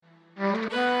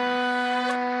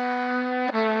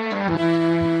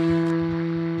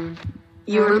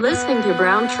You're listening to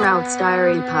Brown Trout's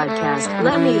Diary podcast.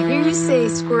 Let me hear you say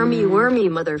squirmy wormy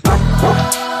motherfucker.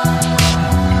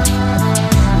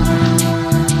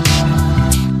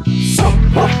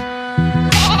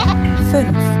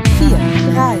 5, 4,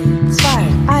 3,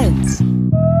 2, 1.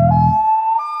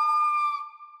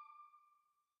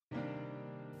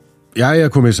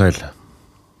 Jæja, komið sæl.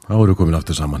 Þá erum við komin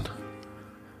aftur saman.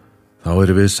 Þá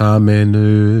erum við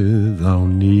sameinuð á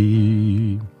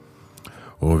ný.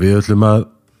 Og við ætlum að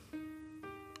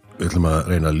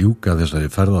reyna að ljúka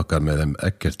þessari ferð okkar með þeim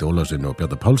Eggerti Ólafssyni og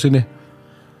Bjarna Pálssyni.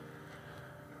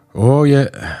 Og ég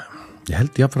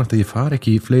held jafnframt að ég fari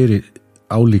ekki í fleiri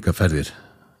álíka ferðir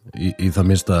í það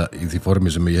minnsta í því formi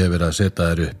sem ég hef verið að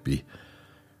setja þær upp í.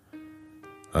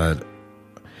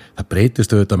 Það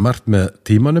breytist auðvitað margt með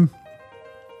tímanum,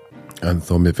 en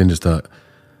þó mér finnst það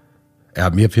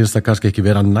kannski ekki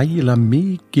vera nægilega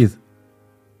mikið,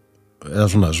 eða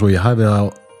svona, svo ég hafi það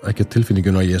ekki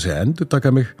tilfinningun að ég sé að endurtaka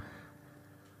mig,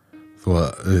 þó að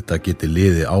þetta geti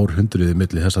liði árhundruði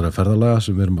milli þessara ferðalaga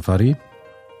sem við erum að fara í.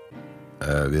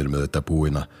 Við erum auðvitað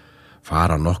búin að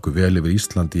fara nokkuð vel yfir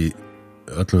Ísland í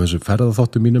öllum þessum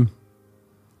ferðaþáttum mínum.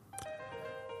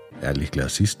 Líklega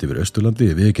síst yfir austurlandi,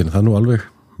 ég viðurkenni það nú alveg,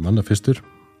 manna fyrstur.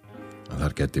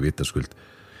 Þar geti vitaskuld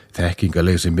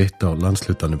þekkingarleysi mitt á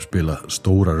landshlutanum spila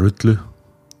stóra rullu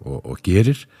og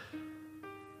gerir.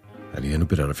 En ég nú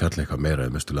byrjar að fjalla eitthvað meira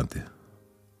austurlandi.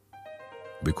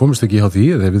 Við komumst ekki á því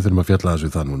þegar við þurfum að fjalla þessu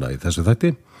það núna í þessu þætti.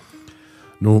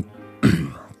 Nú,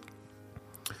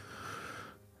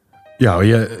 já,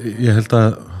 ég held að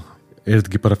þetta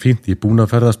ekki bara fínt. Ég er búin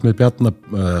að ferðast með Bjarna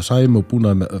Sæm og búin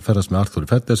að ferðast með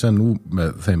Arthúri Fettesen, nú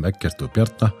með þeim Eggerti og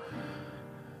Bjarna.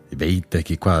 Ég veit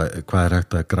ekki hvað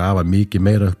hægt að grafa mikið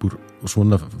meira upp úr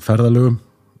svona ferðalögum.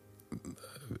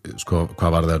 Sko,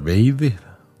 hvað var það veiði?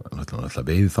 Náttúrulega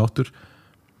veiði þáttur.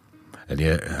 En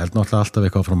ég held náttúrulega alltaf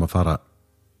eitthvað fram að fara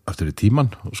aftur í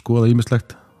tíman og skoða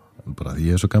ýmislegt. Bara því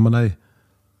ég er svo gaman að því.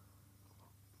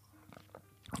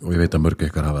 Og ég veit að mörg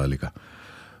ykkar hafa það líka.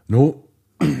 Nú,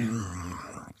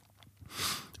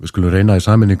 við skulum reyna í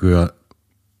sameiningu að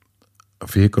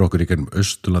fikra okkur í gegnum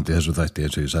Austurlandi þessu þætti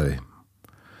eins og ég sagði.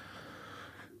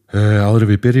 Áður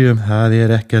við byrjum, það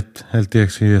er ekkert, held ég,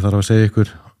 sem ég þarf að segja ykkur.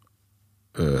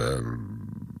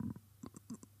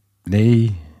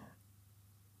 Nei,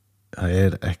 það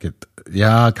er ekkert,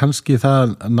 já, kannski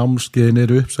það námskeiðin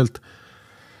eru uppselt.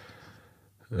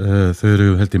 Þau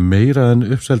eru held ég meira en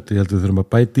uppselt, ég held við þurfum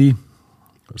að bæta í.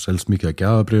 Það selst mikið að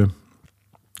gjafabréfum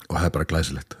og það er bara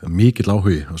glæsilegt. Mikill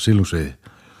áhugi á silungsveiði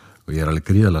og ég er alveg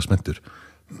gríðarlega spenntur.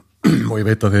 Og ég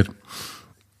veit að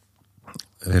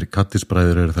þeir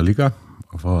kattisbræður eru það líka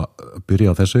að fá að byrja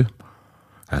á þessu.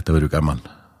 Þetta verður gaman.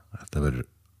 Þetta verður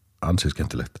ansið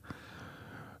skemmtilegt.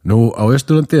 Nú, á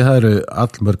Austurlandi það eru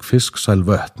allmörg fisksæl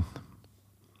vötn,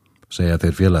 segja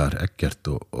þeir félagar Eggert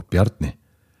og Bjarni.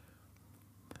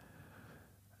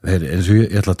 Þeir, eins og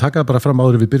ég ætla að taka bara fram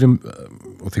áður við byrjum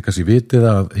og þið kannski vitið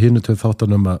að hinu tveið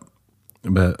þáttunum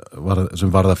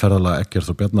sem varða ferðalega Eggert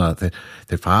og Bjarna,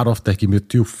 þeir fara ofta ekki mjög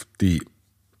djúpt í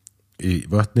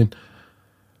vötnin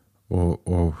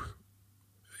og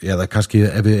eða kannski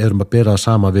ef við erum að bera það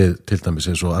sama við til dæmis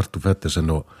eins og Arthúr Fettesen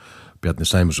og Bjarni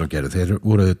Sæmundsson gerðu. Þeir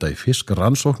voru þetta í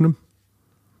fiskarannsóknum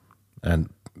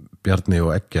en Bjarni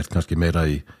og Eggert kannski meira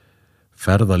í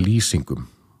ferðalýsingum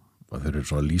og þeir eru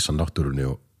svona að lýsa náttúrunni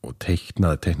og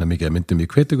teikna mikið að myndum.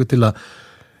 Ég hvet ykkur til að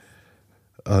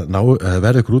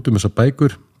verða ykkur út þessar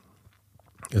bækur.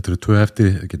 Þetta eru 2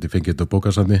 hefti, þið getið fengið þetta á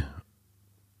bókasafni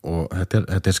og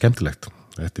þetta er skemmtilegt.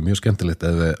 Þetta er mjög skemmtilegt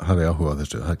ef þið hafið áhuga á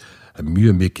þessu. Það er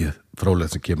mjög mikið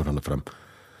fróðlegt sem kemur hana fram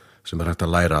sem er hægt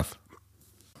að læra af.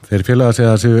 Þeir félagar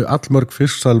segja að séu allmörg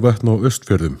fisksæl vötn á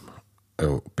Austfjörðum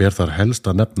og ber þar helst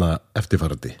að nefna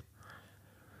eftirfarandi.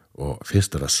 Og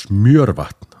fyrst er það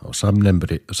Smjörvatn á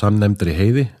samnefndri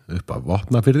heiði upp af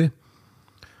Vopnafirði.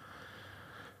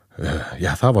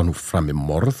 Já, það var nú fram í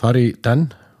morð þar í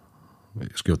den.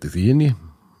 Ég skjóti því inn í.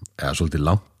 Eða svolítið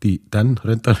langt í den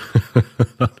reyndar.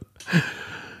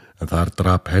 En þar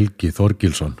drap Helgi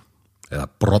Þorgilsson eða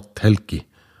Brott Helgi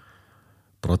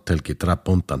drap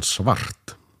bóndan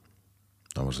Svart.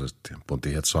 Það var sérst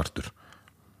bóndi hétt Svartur.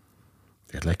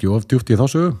 Ég ætla ekki of djúpt í þá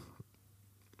sögu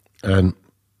en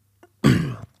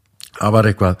það var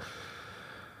eitthvað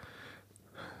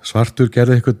Svartur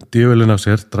gerði eitthvað djöfulinn af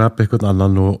sér, drap eitthvað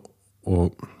annan og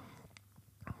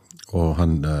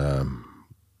hann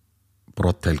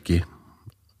Brott Helgi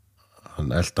hann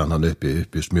eldan hann upp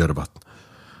í Smjörvatn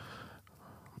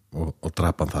og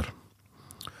drap hann þar.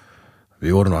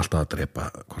 Við vorum alltaf að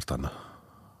drepa hvort annað.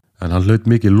 En hann hlaut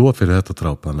mikið lof fyrir þetta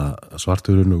dráp, þannig að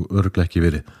Svartur nú örugglega ekki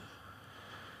verið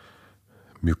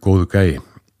mjög góðu gæi.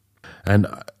 En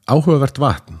áhugavert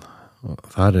vatn,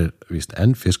 þar víst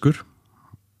enn fiskur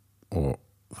og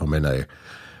þá meina ég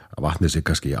að vatnið sé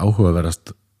kannski áhugaverðast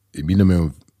í mínum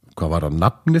megum hvað var að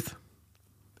nafnið,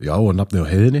 já og nafnið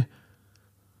á heiðinni,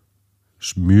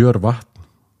 smjörvatn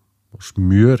og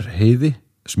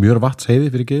smjörvatnsheiði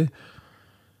fyrir geði.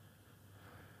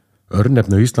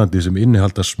 Örnefni á Íslandi sem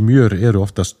innihalda smjör eru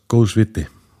oftast góð sviti.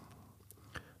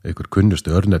 Einhver kunnustu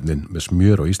örnefnin með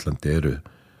smjör á Íslandi eru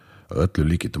að öllu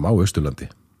líkindum á austurlandi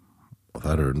og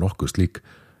þar eru nokkuð slík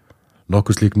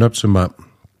nöfn sem að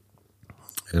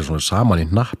eru svona saman í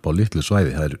hnapp á litlu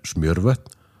svæði. Það smjörvötn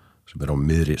sem á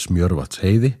miðri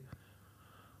smjörvatnsheiði,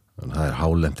 en það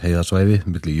hálent heiðasvæði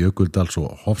milli Jökuldals og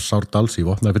Hofsárdals í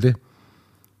Vopnafirði.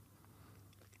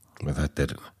 Men þetta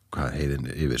heiðin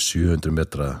yfir 700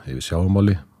 metra yfir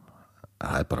sjáumáli.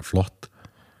 Það bara flott.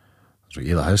 Svo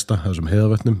ég það hæsta þessum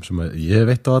heiðavötnum sem ég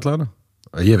veit á allana.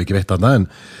 Ég hef ekki veit annað en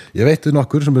ég veit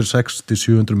nokkur sem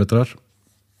 600-700 metrar.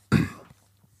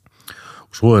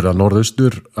 Og svo að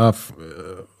norðaustur af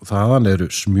þaðan eru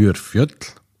Smjörfjöll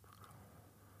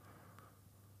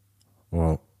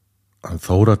og hann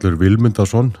Þórhallur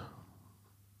Vilmundarson,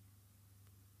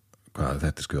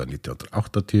 þetta skrifað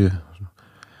 1980,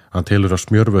 hann telur að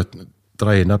Smjörvötn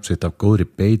dragi nafn sitt af góðri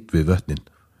beit við vötnin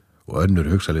og önnur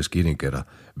hugsaleg skýring að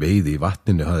veiði í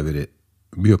vatninu hafi verið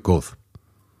mjög góð.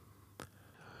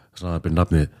 Þannig að byrja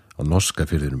nafnið á norska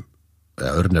firðinum,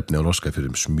 eða örnefni á norska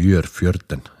firðinum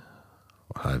Smjörfjörden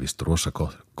og það víst rosa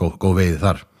góð veiði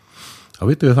þar. Þá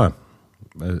vitum við það,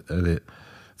 ef við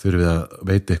þurfum við að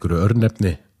veita ykkur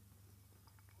örnefni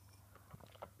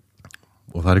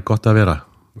og það gott að vera,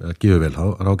 eða gefur vel, þá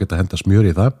ágætt að henda smjör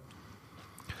í það.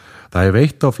 Það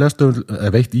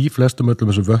veitt í flestum öllum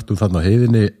þessum vöttum þarna á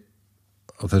heiðinni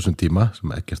á þessum tíma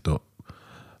sem Eggert og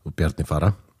Bjarni fara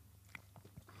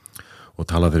og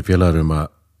tala fyrir félagar að það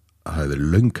hefði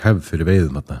verið löng hefð fyrir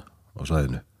veiðum þarna á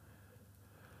svæðinu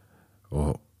og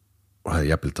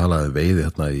hefði jafnvel talað veiði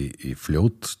þarna í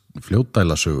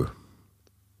fljótdælasögu.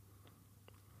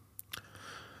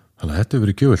 Þannig að þetta hefur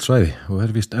verið gjöfult svæði og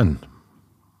víst enn.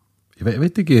 Ég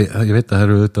veit ekki, ég veit að það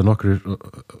eru auðvitað nokkrir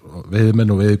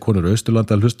veiðimenn og veiðikonur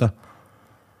austurlandi að hlusta.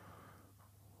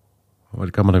 Það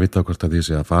var gaman að vita hvort að því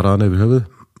sé að fara þannig við höfuð.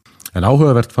 En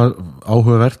áhugavert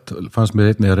fannst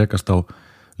mér einnig að rekast á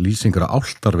lýsingar á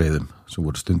álftarveiðum sem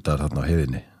voru stundar þarna á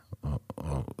heiðinni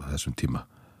á þessum tíma,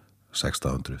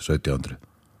 1600, 1700.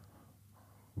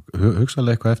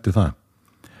 Hugsaðlega eitthvað eftir það.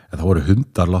 En það voru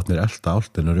hundar látnir elta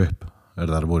álftinur upp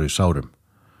þar voru í sárum.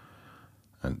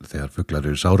 En þegar fuglar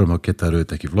eru í sárum þá geta þær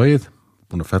auðvitað ekki flogið,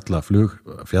 búin að fella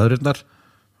fjæðrirnar,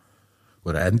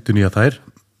 voru að endurnýja þær.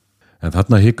 En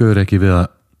þarna hikuður ekki við að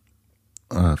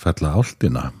fella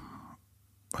álftina,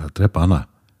 að drepa hana.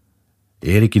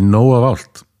 Ekki nóg af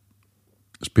álft?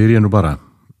 Spyr ég nú bara.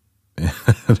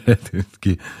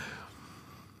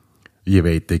 Ég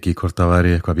veit ekki hvort það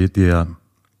væri eitthvað vitið að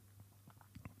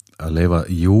leyfa.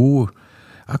 Jú,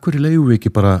 af hverju leyfum við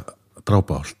ekki bara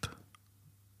drápa álft?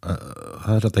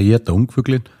 Það þetta að éta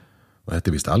ungfuglin og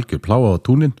þetta víst algjör pláa á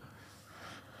túnin.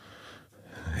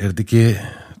 Þetta ekki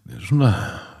svona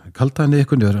kaltaðinni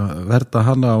ykkur að verða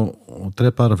hana og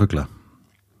drepa aðra fugla?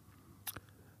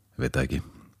 Ég veit það ekki.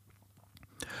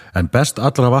 En best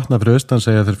allra vatna fyrir austan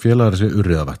segja þeir félagar sé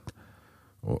urriðavatn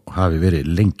og hafi verið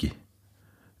lengi.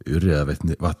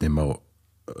 Urriðavatni má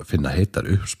finna heitar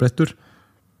uppsprettur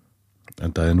en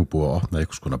það nú búið að opna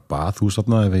einhvers konar baðhús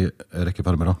þarna ef ég ekki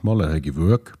farið með rangt mál, það ekki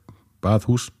vög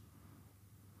baðhús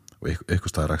og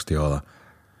einhvers staðar rakst ég á það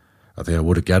að þegar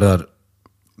voru gerðar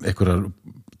einhverjar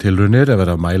tilraunir að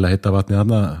vera að mæla heita vatni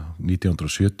þarna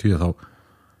 1970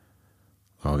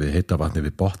 þá við heita vatni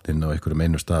við botnin á einhverjum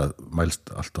einu stað mælst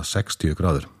alltaf 60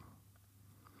 gráður.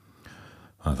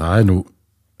 Þannig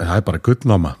það er bara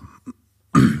gullnáma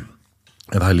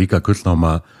en það er líka gullnáma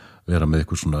að vera með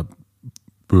eitthvað svona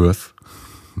böð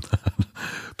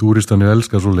túristanir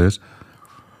elskar svoleiðis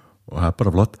og það er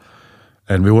bara flott.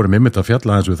 En við vorum einmitt að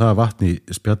fjalla eins við það vatni í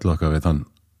spjallu okkar við þann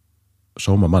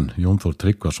sómamann Jón Þór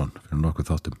Tryggvason fyrir nokkuð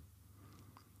þáttum.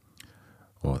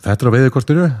 Og þetta á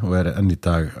veiðikortinu og er enn í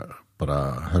dag bara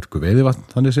hörku veiðivatn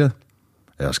þannig séð,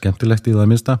 eða skemmtilegt í það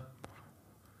minnsta.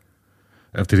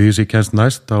 Eftir því sem ég kennst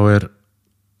næst þá er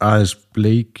aðeins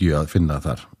bleikju að finna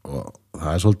þar og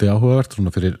það er svolítið áhugavert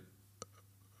svona fyrir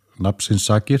nafnsins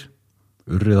sakir,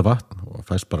 urriða vatn og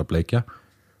fæst bara bleikja.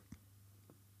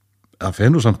 Það fer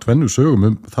nú samt tvennu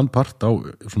sögum þann part á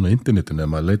svona internetinu ef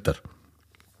maður leitar.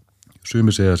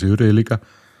 Sumir segja að sé urriði líka,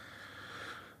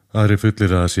 aðri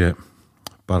fullir að sé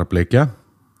bara bleikja.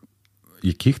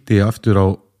 Ég kíkti aftur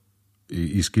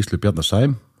í skýrslu Bjarna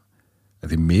En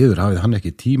því miður hafði hann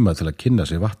ekki tíma til að kynna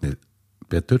sér vatnið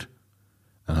betur,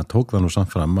 en hann tók það nú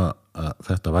samt fram að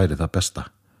þetta væri það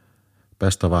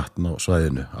besta vatn á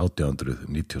svæðinu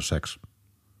 1896.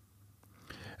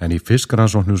 En í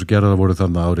fiskrannsóknum sem gerða voru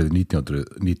þarna árið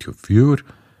 1994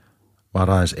 var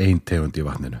aðeins ein tegund í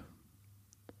vatninu.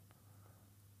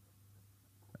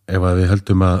 Ef að við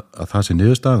höldum að það sé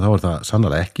niðurstaðan, þá er það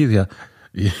sannarlega ekki, því að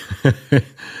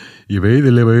ég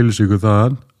veiðilega auglýsingu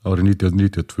þaðan árið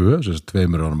 1992, sem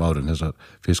 2 árin þessar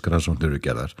fiskrannsóknir eru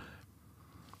gerðar.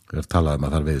 Það talaði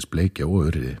að það veiðist bleikja og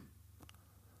urriði.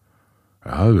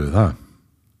 Já, við það.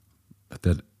 Þetta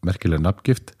merkilega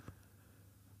nafngift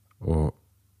og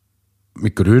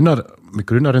mig grunar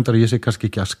reyndar að ég sé kannski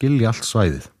ekki að skilja allt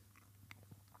svæðið.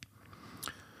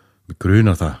 Mig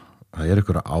grunar það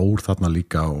einhverja ár þarna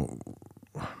líka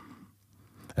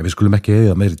en við skulum ekki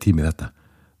eyða meiri tími í þetta.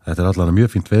 Þetta allan mjög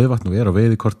fínt veiðvatn og á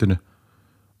veiðikortinu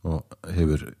og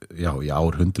hefur, í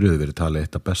árhundruð verið talið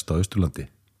eitt af besta á Austurlandi.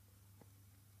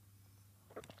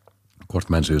 Hvort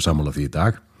menn séu sammála því í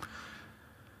dag,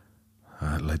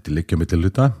 það læti liggja milli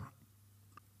hluta.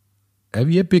 Ef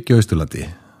ég byggi á Austurlandi,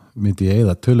 myndi ég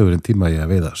eyða töluvurinn tíma í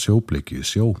að veiða sjóbleikju í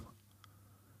sjó.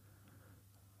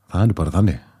 Það er bara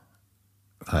þannig.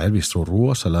 Það er víst svo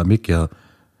rosalega mikið að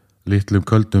litlum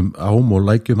köldum ám og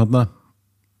lækjum þarna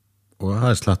og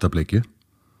það er slattableikju.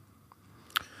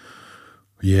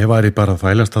 Ég væri bara að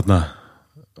þvælast þarna,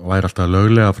 væri alltaf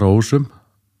löglega frá ósum.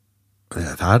 Það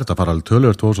er þetta bara alveg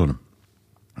töluvert ósunum.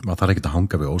 Maður þarf ekki að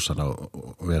hanga við ósana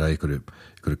og vera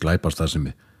einhverju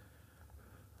glæparstarfsemi.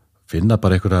 Finna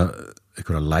bara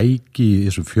einhverja læki í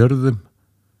þessum fjörðum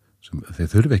sem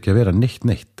þeir þurfi ekki að vera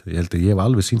neitt. Ég held að ég hef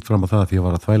alveg sýnt fram á það því ég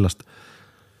var að þvælast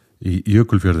í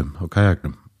jökulfjörðum á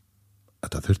kajaknum.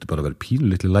 Þetta þurfti bara að vera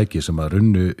pínulitli læki sem að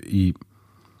runnu í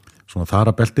svona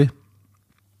þarabelti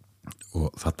og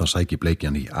þarna sæki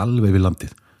bleikjan í alveg við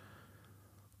landið.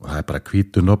 Og það er bara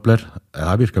hvítu nobler,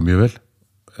 það virkar mjög vel,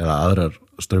 eða aðrar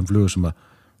straumflugur sem að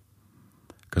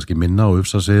kannski minna á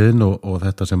ufsasiðin og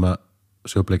þetta sem að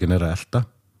sjóbleikin er að elta.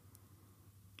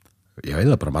 Ég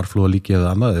veit það bara marflúga líki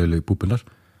eða annað eða vilja búbunar.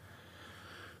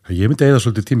 Ég myndi eyða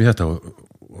svolítið tími í þetta og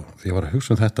þegar ég var að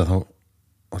hugsa þetta þá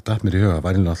datt mér í huga að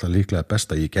var alltaf líklega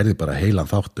best að ég gerði bara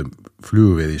heilan þátt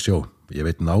fluguveiði í sjó. Ég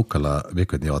veit nákvæmlega við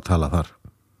hvernig ég á að tala þar.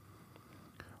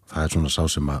 Það er svona sá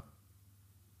sem að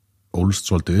ólst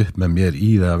svolítið upp með mér í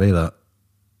það að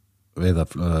veiða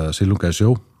silunga í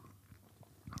sjó.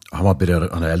 Hann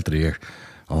er eldri ég,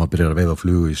 hann var byrjar að veiða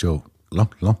flugu í sjó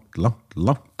langt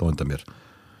á undan mér.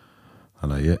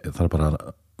 Þannig að ég þarf bara að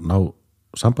ná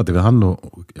sambandi við hann og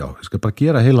ég skal bara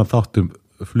gera heilan þátt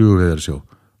fluguveiðar í sjó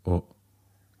og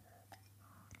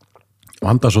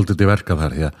vanda svolítið til verka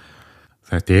þar því að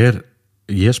þetta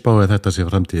ég spái að þetta sé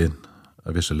framtíðin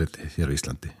að vissu liti hér á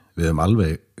Íslandi. Við höfum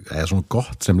alveg, svona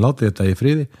gott sem látið þetta í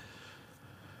friði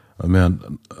og meðan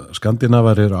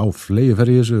skandinavar eru á flegi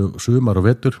ferð í þessu sumar og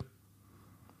vetur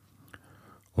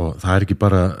og það er ekki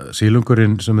bara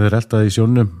sílungurinn sem þeir eltaði í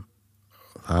sjónum,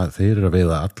 þeir eru að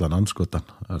veiða allan andskotan,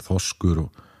 það er þorskur og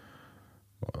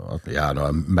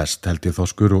mest held ég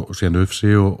þorskur og síðan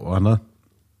ufsi og annað.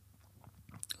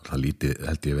 Það lítið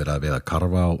held ég verið að veiða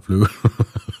karfa á flugur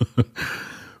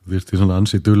þyrfti svona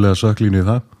ansið dullega söklínu í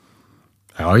það.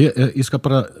 Ég skal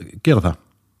bara gera það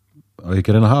og ég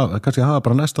reyna að hafa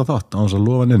bara næsta þátt á þess að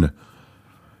lofa nynnu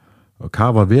og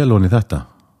kafa vel hon í þetta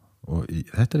og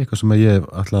þetta er eitthvað sem ég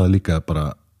ætlaði líka bara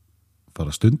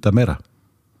fara að stunda meira,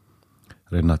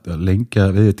 reyna að lengja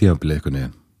við tímabilið eitthvað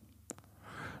neginn.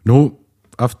 Nú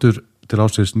aftur til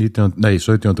ásins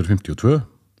 1752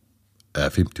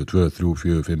 52, 3,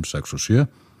 4, 5, 6 og 7.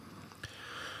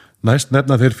 Næst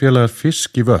nefna þeir félagar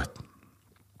fisk í vötn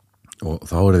og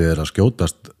þá eru þeir að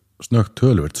skjótast snöggt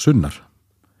töluvert sunnar.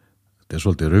 Þetta er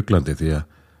svolítið ruglandi því að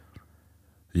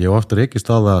ég hef oft rekist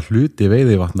á það að hluti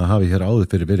veiðivatna hafi hér áður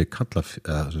fyrir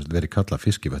verið kalla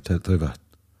fiskivötn, þau vötn.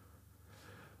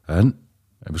 En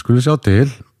ef við skulum sjá til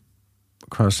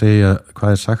hvað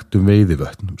er sagt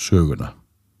veiðivötn, söguna.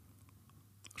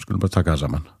 Skulum bara taka það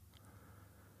saman.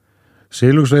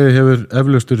 Silungsveiði hefur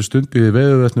eflaustur stundið í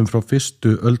veiðivötnum frá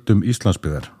fyrstu öldum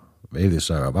Íslandsbyggðar.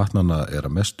 Veiðisaga vatnanna er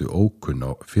að mestu ókunn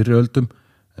á fyrri öldum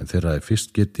en þeirra er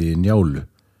fyrst getið í Njálu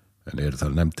en eru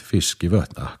þar nefnt fisk í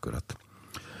vötn, akkurat.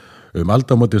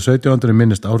 Aldamótið 1700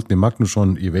 minnist Árni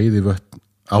Magnússon á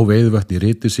veiðivötn í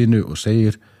riti sínu og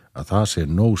segir að það sé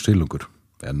nógur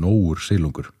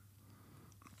silungur.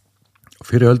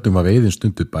 Fyrri öldum var veiðin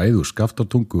stunduð bæði úr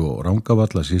Skaftártungu og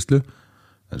Rangavallarsýslu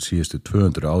en síðustu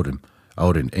 200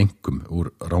 árin einkum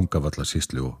úr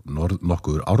Rangavallarsýslu og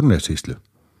nokkuð úr Árnessýslu.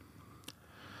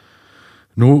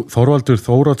 Nú, Þorvaldur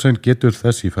Þóroddsson getur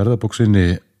þess í ferðabók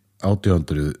sinni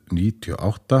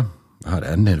 1898, það er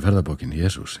enn einn ferðabókin,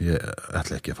 Jesús, ég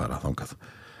ætla ekki að fara þangað.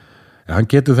 En hann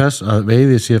getur þess að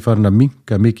veiði sé farin að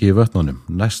minnka mikið í vötnunum,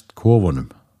 næst kofunum,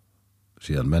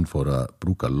 síðan menn fóru að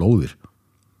brúka lóðir.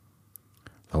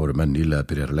 Þá voru menn nýlega að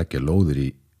byrja að leggja lóðir í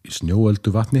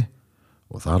snjóöldu vatni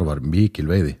og þar var mikil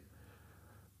veiði.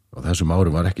 Og þessum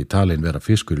árum var ekki talin vera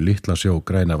fiskur í litla sjó,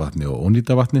 græna vatni og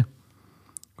ónýta vatni.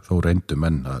 Þó reyndu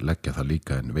menn að leggja það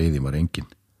líka en veiðin var engin.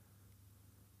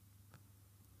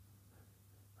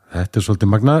 Þetta er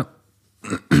svolítið magnað.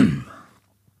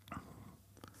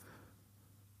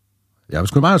 Já, við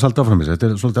skulum aðeins halda áfram þessu, þetta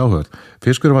er svolítið áhugavert.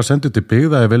 Fiskurinn var sendur til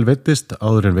byggða ef vel veiddist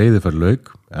áður en veiði fær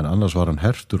lauk, en annars var hann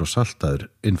hertur og saltaður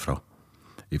innfrá.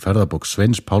 Í ferðabók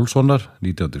Sveins Pálssonar,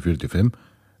 1945,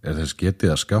 er þess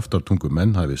getið að Skaftártungu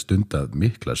menn hafi stundað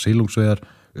mikla silungsveiðar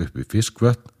upp í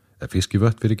fiskivött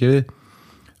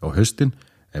á haustin,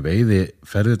 en veiði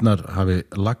ferðirnar hafi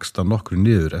lagst að nokkru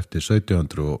niður eftir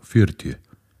 1740.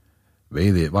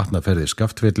 Veiði vatnaferði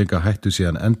Skaftfellinga hættu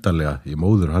síðan endanlega í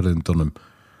móðurharðindunum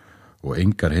og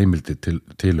engar heimildir til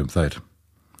þær.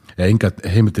 Engar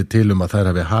heimildir til að þær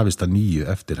hafi hafist að nýju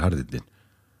eftir harðindin.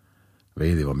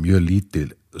 Veiði var mjög lítil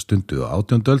stunduð á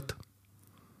 18. öld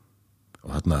og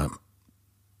þarna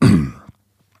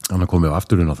komum við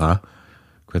aftur inn á það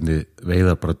hvernig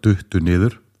veiðar bara duttu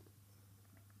niður,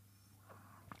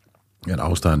 en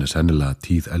ástæðan er sennilega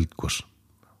tíð eldgos.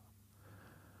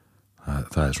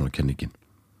 Það er svona kenningin.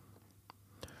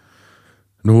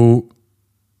 Nú,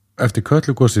 eftir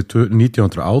Kötlugosi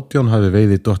 1918 hafi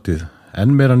veiði dottið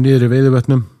enn meira niður í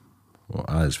veiðivötnum og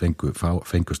aðeins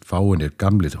fengust fáinir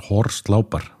gamlir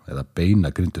horslápar eða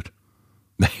beinagrindur.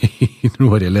 Nei,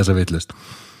 nú var ég að lesa vitlaust.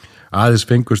 Aðeins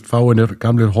fengust fáinir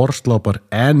gamlir horslápar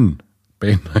en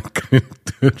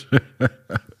beinagrindur.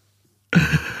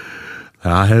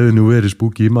 Það hefði nú verið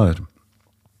spúki í maður.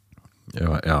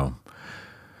 Já,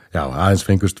 aðeins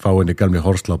fengust fáinir gamlir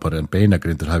horslápar en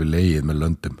beinagrindur hafi legið með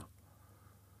löndum.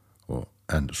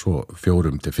 En svo 4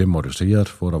 til 5 ári síðar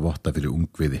fór að votta fyrir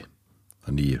ungviði,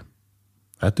 það nýju.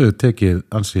 Þetta hefur tekið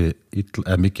ansi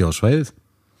mikið á svæðið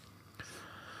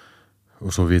og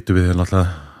svo vitum við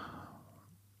náttúrulega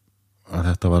að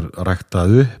þetta var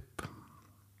ræktað upp,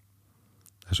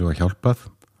 þessu var hjálpað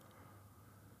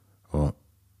og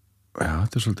já,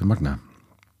 þetta er svolítið magnað.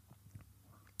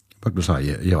 Magnús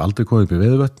sagði, ég hef aldrei komið upp í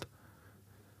veiðivötn,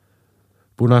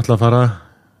 búin að ætla að fara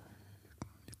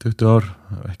 20 ár,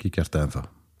 ekki gert það ennþá.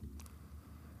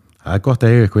 Það er gott að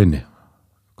eiga eitthvað inni,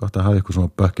 gott að hafa eitthvað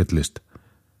svona bucket list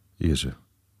í þessu.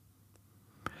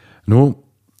 Nú,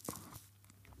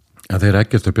 að þeir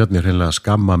Eggerti og Bjarni hreinlega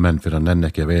skamma menn fyrir að nenn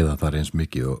ekki að veiða þar eins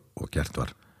mikið og gert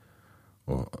var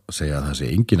og segja að það sé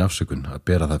engin afsökun að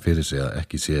bera það fyrir sig að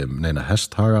ekki sé neina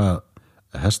hestahaga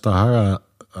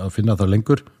að finna það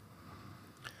lengur,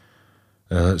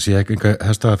 sé ekki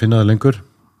hesta að finna það lengur.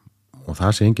 Og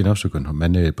það sé engin afsökun og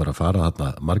menni bara fara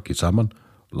þarna margir saman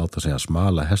og láta sig að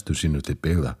smala hestur sínu til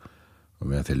byggða og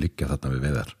meðan þeir liggja þarna við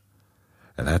veiðar.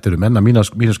 En þetta eru menna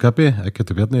mínu skapi,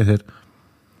 Eggerti og Bjarni, þeir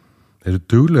eru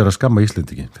duglegir að skamma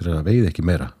Íslendingi fyrir að veiða ekki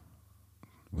meira.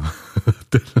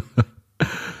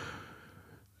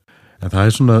 En það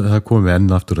er svona, það komum við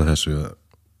enn aftur að þessu.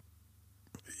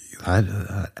 Það er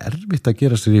erfitt að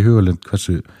gera sér í hugalund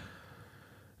hversu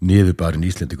niðurbarinn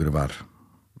Íslendingur var.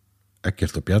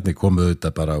 Eggerti og Bjarni komu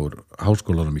auðvitað bara úr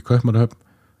háskólanum í Kaupmannahöfn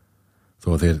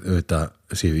þó að þeir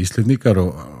auðvitað séu Íslendingar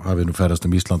og hafi nú ferðast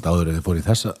Ísland áður eða fór í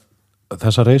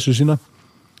þessa reisu sína,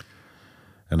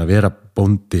 en að vera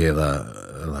bóndi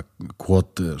eða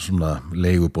kvot svona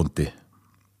leigubóndi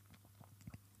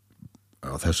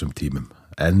á þessum tímum,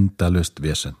 endalaust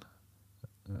vesen,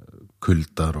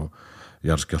 kuldar og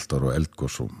jarðskjálftar og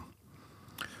eldgos og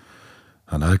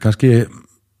þannig að það er kannski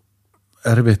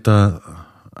erfitt að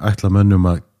ætla mönnum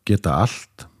að geta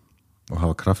allt og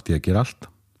hafa krafti að gera allt.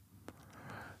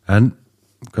 En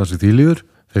hvað sem því líður,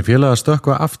 þeir félaga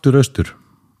stökkva aftur austur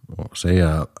og segja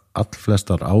að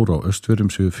allflestar ár á Austfjörðum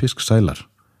séu fisksælar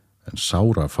en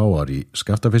sára fáar í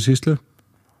Skaftafellssýslu.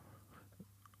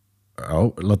 Já,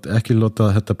 ekki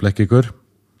láta þetta blekka ykkur.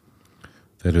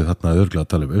 Þeir eru þarna örugglega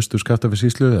að tala um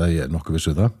Austur-Skaftafellssýslu, eða ég er nokkuð viss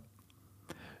það.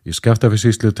 Í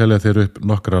Skaftafellssýslu telja þeir upp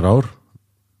nokkrar ár,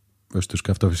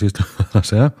 Austur-Skaftafellssýslu að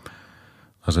segja,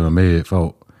 það sem að megi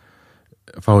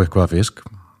fá eitthvað fisk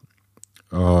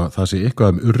og það sé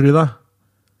eitthvað urriða,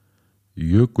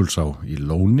 jökulsá í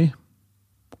Lóni,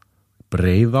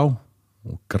 Breiðá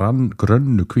og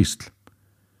grönnu kvísl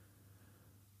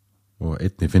og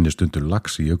einnig finnir stundur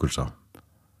lax í jökulsá.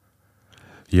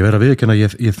 Ég verð að viðurkenna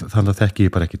þannig að þekki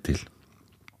ég bara ekki til.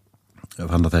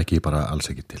 Þannig að þekki ég bara alls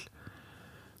ekki til.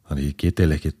 Þannig ég geti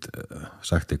ekkert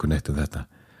sagt eitthvað neitt um þetta.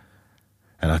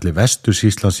 En allir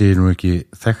vestursýslan sé nú ekki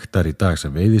þekktar í dag sem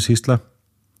veiðisýsla,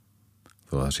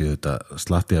 þó að sé þetta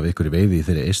slatti af ykkur í veiði í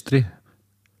þeirri eystri,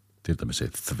 til dæmis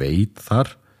þveit þar.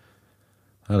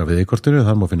 Það er á veiðikortinu,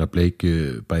 þar má finna bleikju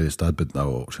bæði staðbundna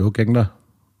og sjógengna,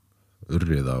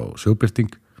 urrið á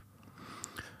sjóbirting.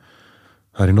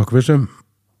 Það er í nokkuð vissum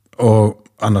og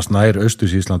annars nær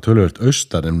austursýslan töluvert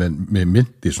austar en með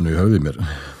myndi svona í höfði mér.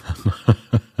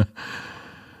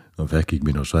 Þá þekking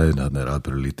mín á svæðinu þarna er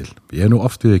aðbæru lítil. Ég er nú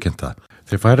oft viðurkennt það.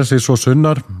 Þeir færa sig svo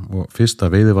sunnar og fyrsta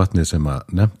veiðivatnið sem að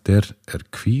nefnt er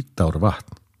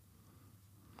Hvítárvatn.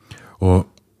 Og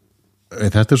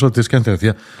þetta er svolítið skemmtilega því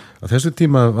að þessu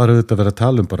tíma var auðvitað að vera að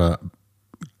tala um bara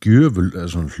gjöful,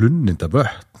 svona hlunninda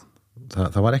vötn.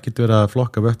 Það var ekkit verið að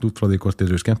flokka vötn út frá því hvort þeir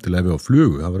eru skemmtilega við á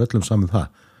flugu, það var öllum saman það.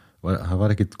 Það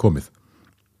var ekkit komið.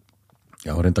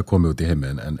 Já, reynda komið út í heimi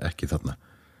en ekki þarna.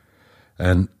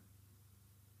 En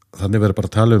þannig verið bara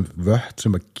að tala um vötn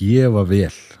sem að gefa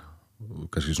vel,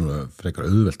 kannski svona frekar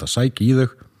auðvelt að sækja í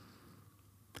þau.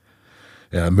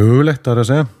 Eða mögulegt að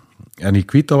segja, en í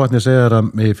Hvítárvatni segja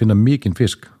að megi finna mikinn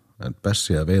fisk, en best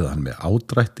sé að veiða hann með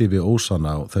ádrætti við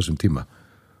ósana á þessum tíma.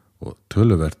 Og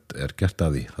töluvert er gert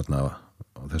að því þarna á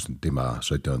þessum tíma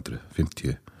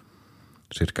 1750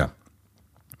 cirka.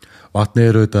 Vatnið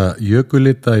eru þetta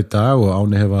jökullita í dag og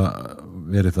áni hefa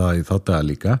verið það í þá daga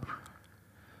líka.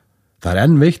 Það er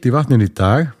enn veitt í vatninu í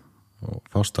dag og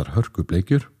fástar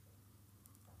hörkubleikjur,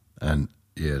 en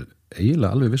ég er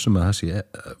eiginlega alveg vissum að það sé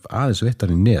aðeins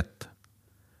veittar í net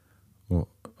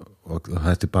og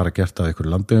þetta er bara gert af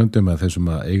einhverju landeigendum eða þeim sem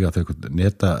að eiga þau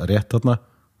neta rétt þarna.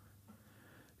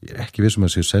 Ég er ekki vissum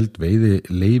að séu seld veiði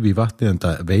leyfi í vatni en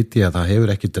það veit ég að það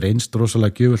hefur ekki reynst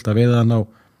rosalega gjöfult að veiða hann á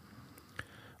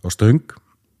stöng.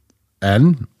 En,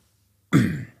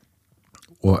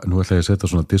 og nú ætla ég að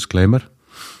setja svona disclaimer,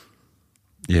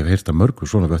 ég hef heyrt að mörgur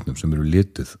svona vötnum sem eru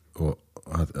lituð og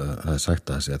það er sagt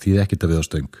að því er ekkert að veiða á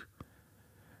stöng.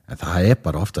 En það er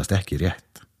bara oftast ekki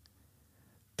rétt.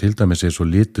 Til dæmis er svo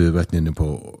lituð vötnin upp á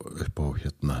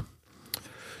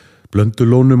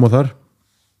blöndulónum og þar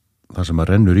sem að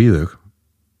rennur í þau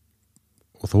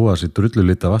og þó að þessi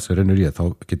drullulita vatn sem rennur í þá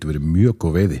getur verið mjög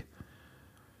góð veiði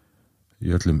í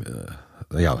öllum,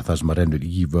 það sem að rennur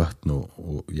í vötn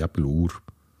og jafnvel úr.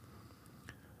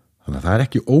 Þannig að það er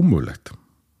ekki ómögulegt.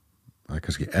 Það er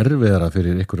kannski erfiðara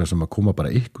fyrir ykkur sem að koma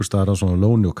bara ykkur staðar á svona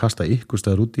lóni og kasta ykkur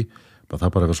staðar úti, það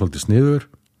bara að vera svolítið sniður.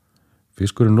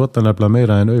 Fiskurinn nota nefnilega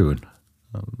meira en augun.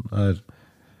 Það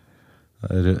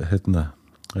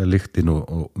er lyktin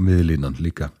og miðlínan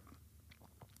líka.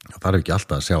 Það er ekki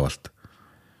alltaf að sjá allt.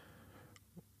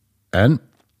 En,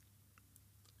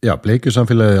 já,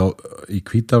 bleikjusamfélagið í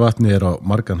Hvítárvatni er á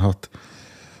margan hátt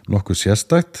nokkuð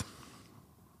sérstætt.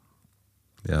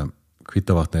 Já,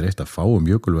 Hvítárvatni er eitt af fáum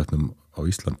jökulvötnum á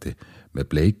Íslandi með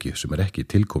bleikju sem er ekki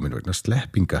tilkomin vegna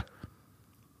sleppinga.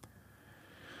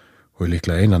 Og er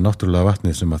líklega eina náttúrulega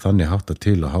vatnið sem að þannig háttar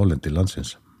til á hálendi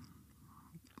landsins.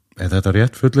 Er þetta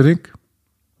rétt fullyrðing?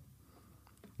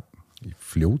 Í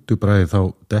fljótu bragði þá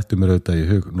dettur mér auðvitað í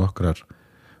hug nokkur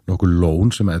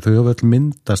lón sem þau hafa öll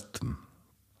myndast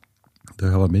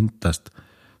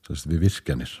við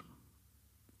virkjanir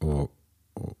og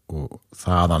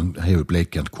þaðan hefur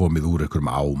bleikjan komið úr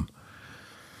einhverjum ám,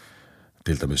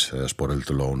 til dæmis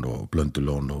Sporöldulón og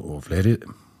Blöndulón og fleiri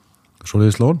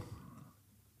svoleiðis lón.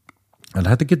 En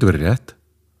þetta getur verið rétt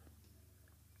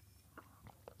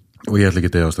og ég ætla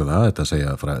ekki að efast það, þetta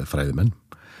segja fræðimenn.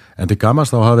 En til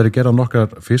gamans þá hafa verið gerað nokkrar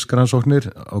fiskrannsóknir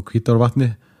á Hvítárvatni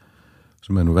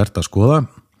sem er nú vert að skoða.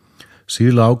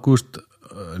 Síðla ágúst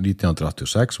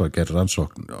 1986 var gerð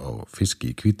rannsókn á fiski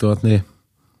í Hvítárvatni.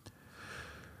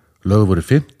 Lögðu voru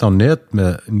 15 net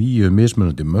með 9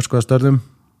 mismunandi mörskvaðstærðum.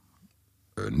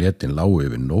 Netin lágu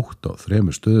yfir nótt á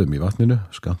 3 stöðum í vatninu,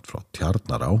 skammt frá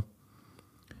Tjarnará,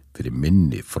 fyrir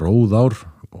minni Fróðár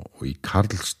og í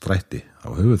Karlstrætti. Þá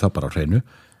höfum það bara á hreinu.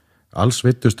 Alls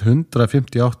veittust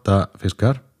 158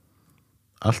 fiskar,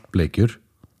 allt bleikjur.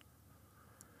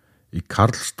 Í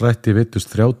Karlstrætti veittust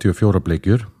 34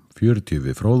 bleikjur, 40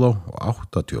 við Fróðá og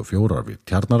 84 við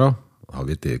Tjarnará. Þá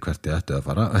vitið þið hvert þið ættu að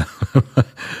fara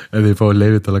ef þið fáið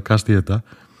leyfi til að kasta í þetta.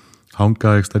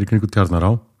 Hangaði ekki þar í kringu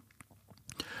Tjarnará.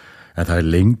 En það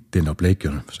er lengdin á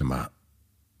bleikjunum sem að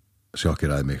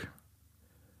sjokkeraði mig.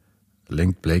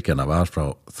 Lengd bleikjana var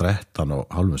frá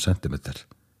 13,5 cm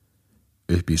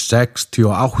upp í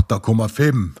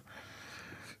 68,5.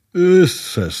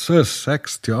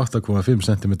 68,5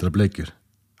 cm bleikjur.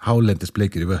 Hálendis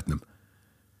bleikjur í vötnum.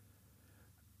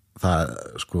 Það,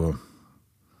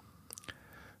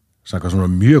 samkvæmt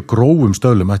svona mjög grófum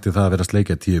stöðlum ætti það að vera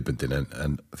sleikja 10-bundin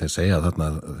en þeir segja þarna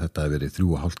að þetta hefur verið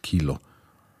 3,5 kíló.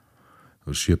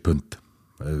 7 pund.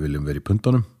 ef við viljum vera í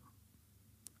pundunum.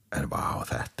 En vá,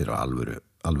 þetta eru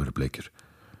alvöru bleikjur.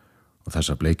 Og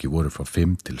þessar bleikjur voru frá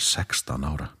 5 til 16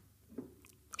 ára.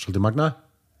 Svolítið magnað.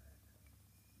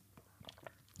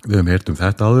 Við höfum heyrt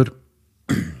þetta áður.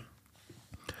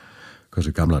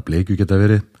 Hversu gamlar bleikjur geta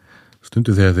verið.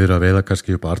 Stundu þegar þeir eru að veiða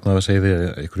kannski upp á Arnarvatnsheiði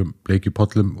einhverjum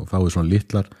bleikjupollum og fáið svona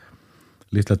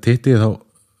litla titti, þá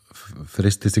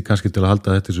fristist þið kannski til að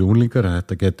halda þetta þessu unglingar, en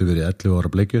þetta getur verið 11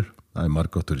 ára bleikjur. Það er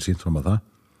margótt verið sýnt fram á það.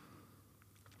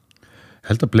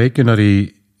 Held að bleikjunar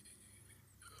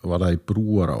var það í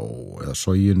Brúará eða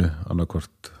Soginu,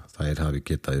 annarkvort þær hafi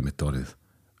getað mitt orðið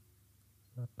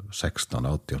 16,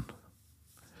 18,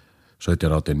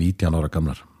 17, 18, 19 ára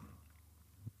gamlar.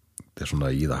 Þetta er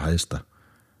svona í það hæsta.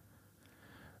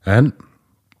 En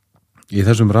í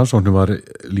þessum rannsóknum var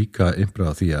líka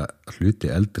innbrigðað því að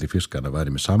hluti eldri fiskana væri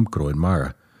með samgróin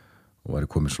maga og væri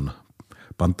komið svona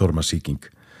bandormasýking.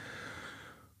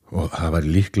 Og það var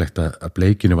líklegt að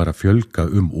bleikinu var að fjölga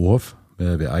of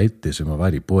með við æti sem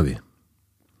var í boði.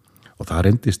 Og það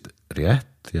reyndist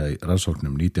rétt því að í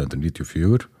rannsóknum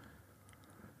 1994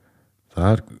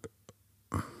 þar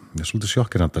er svolítið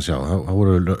sjokkirandi að sjá. Það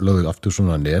voru lögðuð aftur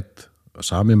svona net,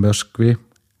 sami möskvi,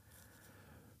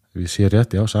 við sé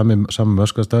rétt, já, sami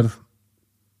möskvastærð,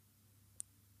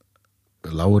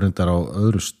 lágurindar á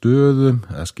öðru stöðum,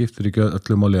 það skiptir ekki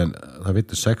öllu máli en það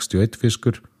vittu 61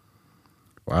 fiskur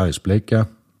og aðeins bleikja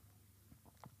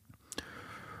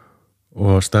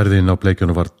og stærðin á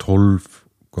bleikjunum var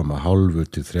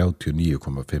 12,5 til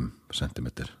 39,5 cm.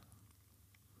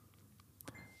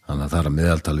 Þannig að það er að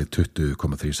meðaltali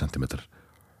 20,3 cm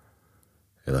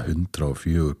eða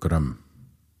 104 grömm.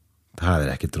 Það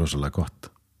er ekki rosalega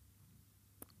gott.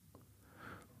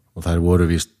 Og þær voru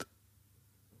víst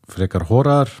frekar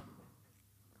hóraðar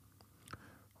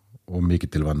og mikið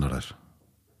til vannarar.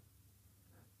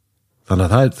 Þannig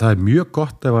að það er mjög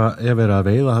gott ef er að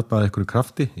veiða þarna einhverju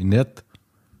krafti í net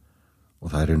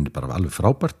og það er unni bara alveg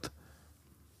frábært.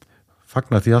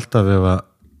 Fagna því alltaf ef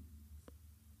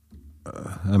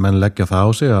menn leggja það á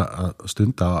sig að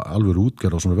stunda alveg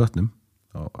útgerð á svona vötnum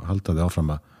og halda því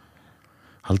áfram að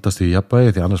haldast því í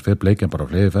jafnvægi því annars fer bleikjan bara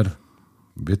á fleiri ferð.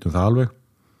 Við vitum það alveg.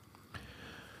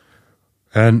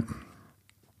 En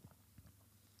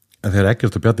þegar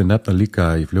Eggerti og Bjarni nefna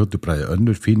líka í fljótubræði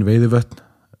önnur fín veiðivötn,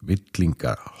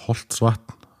 Villinga,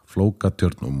 Holtsvatn,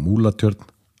 Flókatjörn og Múlatjörn,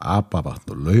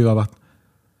 Apavatn og Laugavatn.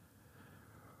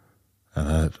 En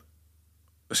það er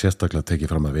sérstaklega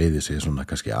tekið fram að veiði sig svona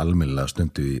kannski almennilega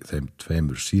stundu í þeim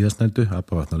tveimur síðastnefndu,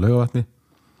 Apavatn og Laugavatni.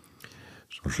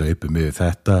 Svo hlaupum við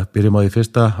þetta, byrjum á því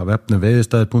fyrsta af vefnum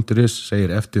veiðistæðir.is,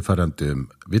 segir eftirfarandi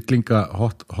Villinga,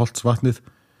 Holtsvatnið.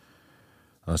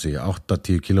 Það sé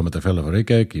 8-10 km fjarlægð frá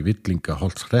Reykjavík í Villinga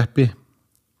Holtshreppi.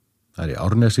 Það er í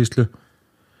Árnessýslu.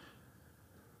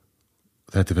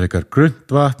 Þetta er frekar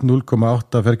grunnt vatn,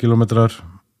 0,8 ferkilometrar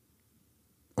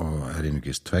og það er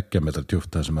einungis 2 metrar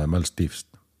djúpt það sem er mælst dýpst.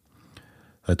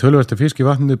 Það er töluvert að fisk í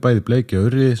vatninu, bæði bleiki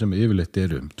og urriði sem yfirleitt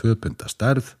eru 2 punda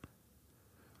stærð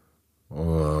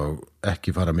og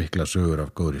ekki fara mikla sögur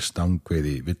af góðri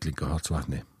stangveiði í Villinga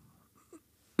Holtsvatni.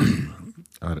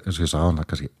 Það er eins og ég sagði hann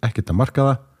kannski ekkert að marka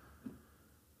það.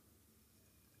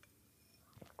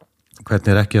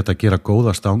 Hvernig er ekki þetta að gera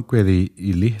góða stangveiði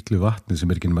í litlu vatni sem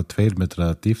er ekki nema 2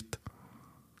 metra dýpt?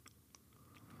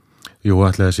 Jú,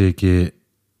 ætli það sé ekki,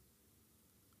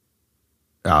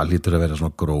 já, lítur að vera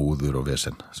svona gróður og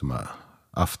vesen sem að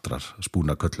aftrar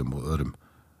spúnaköllum og öðrum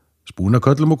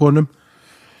spúnaköllum og konum.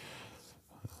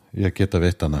 Ég geta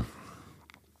veitt hana.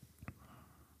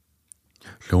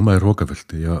 Hljómaði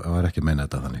rókafullt, ég var ekki að meina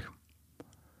þetta þannig.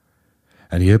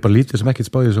 En ég hef bara lítið sem ekkert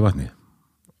spáð í þessu vatni.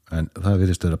 En það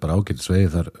virðist vera bara ágætis veiði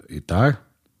þar í dag.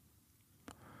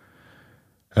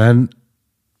 En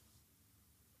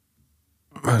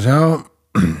sjá,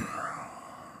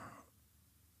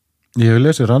 ég hef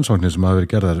lesið rannsóknir sem hafa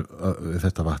verið gerðar við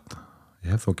þetta vatn.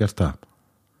 Ég hef þó gert það.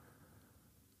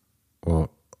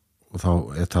 Og þá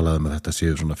er talað að þetta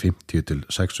séu svona 50 til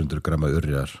 600 gramma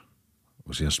urriðar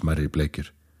og síðan smærri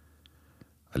bleikjur.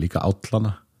 Það er líka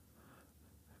állana.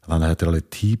 Þannig að þetta er alveg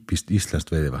típist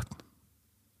íslenskt veiðivatn.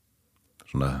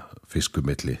 Svona fiskur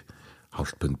milli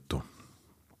hálft pund og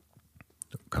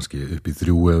kannski upp í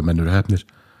 3 ef menn eru hefnir.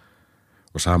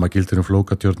 Og sama gildir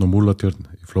Flókatjörn og Múlatjörn.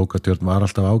 Í Flókatjörn var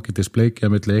alltaf ágætis bleikja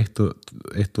milli 1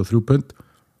 og 3 pund.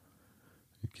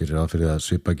 Ég gerir ráð fyrir að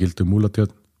svipa gildi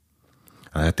Múlatjörn.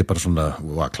 Þetta er bara svona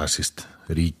klassist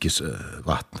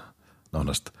ríkisvatn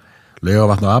nánast.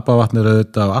 Laugavatn og Apavatn eru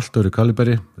þetta af allt öðru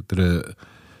kaliberi. Þetta eru,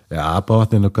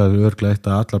 Apavatn er örglega eitt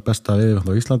af allar besta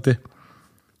veiðivatn á Íslandi.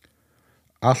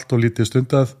 Allt og lítið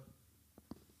stundað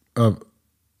af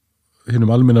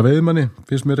hinum almenna veiðimanni,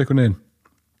 finnst mér einhvern veginn.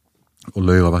 Og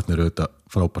Laugavatn auðvitað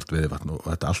frábært veiðivatn og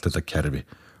þetta, allt þetta kerfi,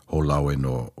 Hóláin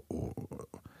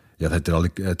já,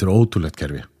 þetta er ótrúlegt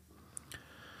kerfi.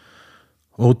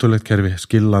 Ótrúlegt kerfi,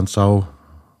 Skillandsá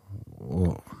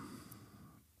og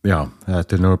já,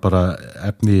 þetta er náttúrulega bara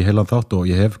efni í heilan þátt og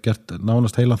ég hef gert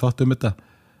nánast heilan þátt þetta.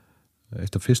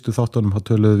 Eitt af fyrstu þáttunum þá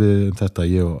töluðum við þetta,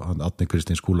 ég og hann Árni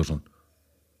Kristinn Skúlason.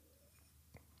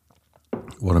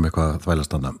 Vorum eitthvað að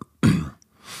þvælast hana.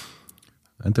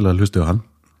 Endilega hlustuðu hann.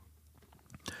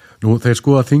 Nú, þeir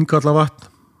skoða Þingallavatn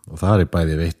og það er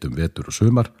bæði veitt vetur og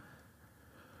sumar.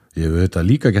 Ég hef auðvitað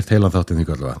líka gert heilan þátt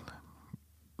Þingallavatn.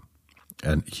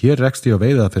 En hér rekst ég á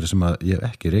veiðaðferð sem að ég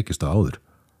hef ekki rekist á áður.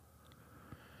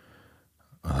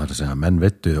 Það er að segja að menn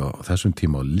veittu á þessum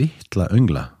tíma á litla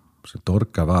öngla sem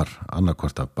dorga var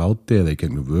annarkvort af báti eða í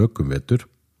gegnum vökum vetur.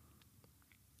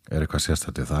 Er eitthvað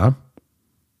sérstætt við það?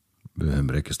 Við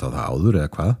höfum rekist á það áður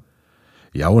eða hvað?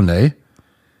 Já og nei.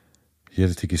 Hér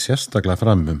er tekið sérstaklega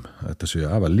fram þetta séu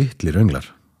afar litlir önglar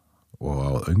og á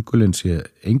öngulinn sé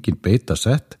engin beita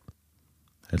sett,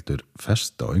 heldur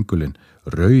fest á öngulinn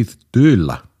rauð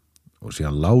dula og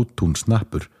síðan látún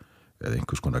snappur eða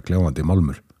einhvers konar gljáandi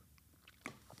málmur.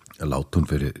 Látún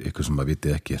fyrir ykkur sem að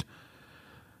vitið ekki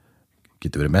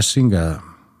getur verið messing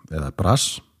eða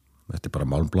brass. Þetta er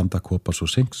bara málmblanda, kopars og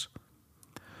sinks.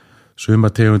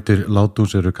 Sumar tegundir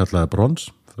látúns eru kallaðar brons,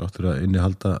 þáttur að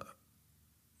innihalda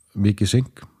mikið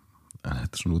sink, en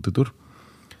þetta er svona útidur.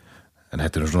 En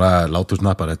þetta eru svona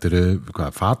látúnsnappar, þetta eru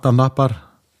fatanappar,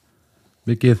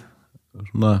 mikið,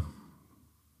 svona,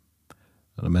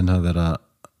 þannig að menn hafa verið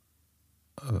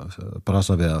að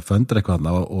brasa við að föndra eitthvað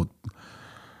og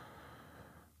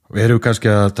við erum kannski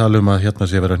að tala að hérna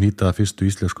sé verið að nýta fyrstu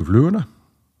íslensku fluguna.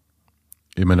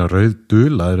 Ég meina rauð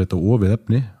dula er þetta ofið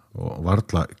efni og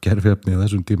varla gerfiefni á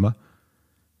þessum tíma.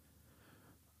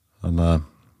 Þannig að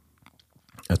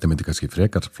þetta myndi kannski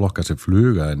frekar flokka sem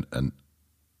fluga en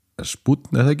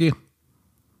spútn eða ekki.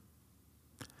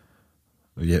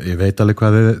 Ég veit alveg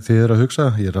hvað þið eru að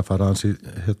hugsa. Ég er að fara aðeins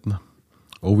í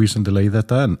óvísendilega í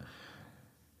þetta en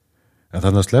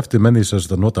þannig að sleppti menni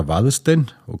að nota vaðstein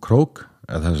og krók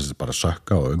eða það er bara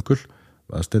sökka og öngul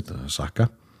vaðstein, sakka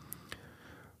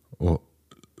og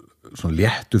svona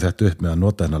léttu þetta upp með að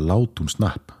nota þennan látún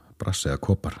snapp brass eða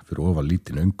kopar fyrir ofan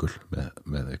lítinn öngul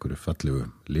með einhverju fallegu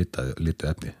litu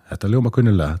efni. Þetta ljómar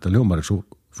kunnilega, þetta ljómar eins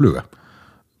og fluga,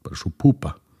 bara svo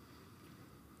púpa.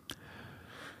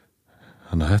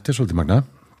 Þannig að þetta er svolítið magna.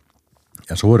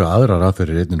 En svo eru aðrar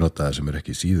aðferðir einnig notaðar sem eru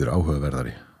ekki síður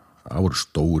áhugaverðari. Það voru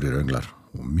stórir önglar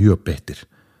og mjög beittir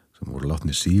sem voru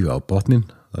látnir síga á botnin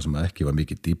þar sem ekki var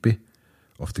mikið dýpi,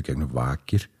 ofti gegnum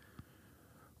vakir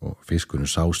og fiskurinn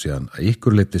sá síðan að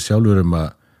ykkur leyti sjálfur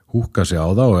að húka sig á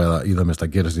þá eða í það mest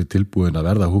að gera sér tilbúin að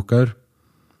verða húkaður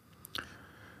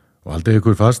og haldið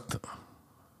ykkur fast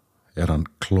hann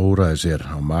klóraði sér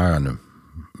á maganum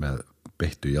með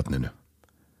beittu járninu.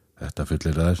 Þetta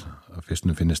fullir þær að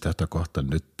fyrstum finnist þetta gott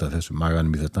að nutta þessu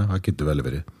maganum í þetta, það getur vel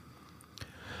verið.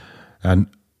 En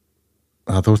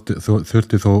það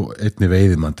þurfti þó einni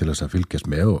veiðimann til þess að fylgjast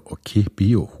með og kippa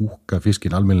í og húka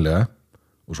fiskinn almennilega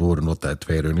og svo voru notaði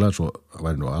 2 önglar svo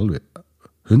væri nú alveg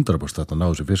 100% að ná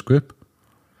þessu fisku upp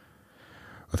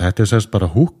og þetta er sérst bara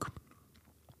húk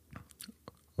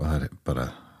og það er bara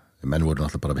menn voru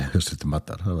náttúrulega bara með þessu til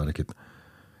matar það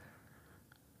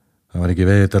var ekki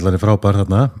veiðidallarnir frábær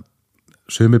þarna.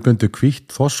 Sumir bundu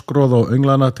hvítt þorskroð á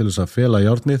önglana til þess að fela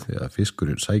járnið eða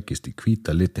fiskurinn sækist í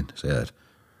hvíta litin, segja þær.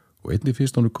 Og einnig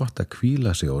finnst honum gott að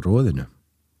hvíla sig á roðinu.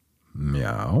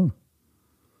 Já.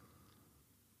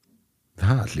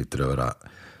 Það hlýtur að vera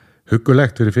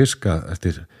huggulegt fyrir fiska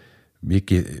eftir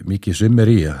mikið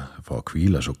summer í að fá að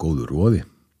hvíla svo góðu roði.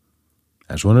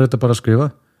 En svona er þetta bara að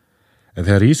skrifa. En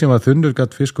þegar ísinn var þunnur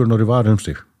gat fiskurinn orðið var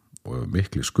sig og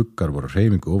mikli skuggar voru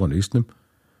hreyfingu ofan í ísnum,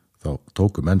 þá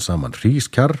tóku menn saman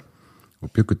hrískjarr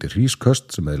og bjuggu til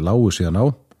hrísköst sem þeir lágu síðan á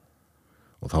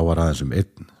og þá var aðeins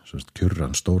einn,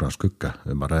 kjurran stóran skugga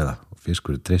að ræða og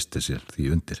fiskurinn treysti sér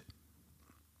því undir.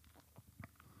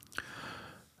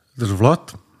 Þetta er svo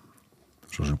flott,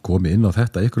 svo sem komi inn á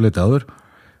þetta ykkur leyti áður,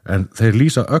 en þeir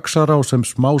lýsa öxará sem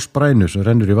smá sprænu sem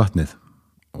rennur í vatnið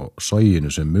og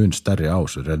soginu sem mun stærri á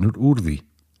sem rennur úr því.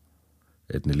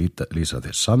 Einnig lýsa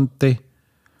þeir sandey,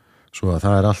 svo að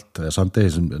það er allt, sandey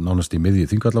sem nánast í miðju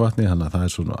Þingvallavatni, þannig að það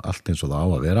er svona allt eins og það á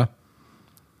að vera.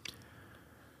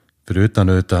 Fyrir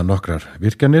utan auðvitað nokkrar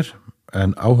virkjanir,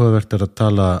 en áhugavert er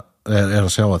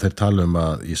að sjá að þeir tala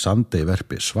að í sandey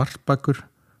verpi svartbakur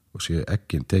og séu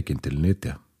eggin tekin til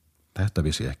nytja. Þetta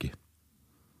vissi ég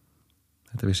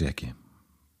ekki.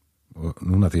 Og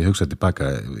núna því ég hugsa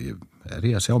tilbaka,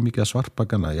 ég að sjá mikið að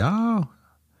svartbakana? Já,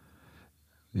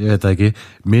 ég veit ekki,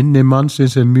 minni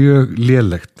mannsins mjög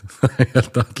lélegt. Ég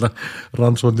held að allar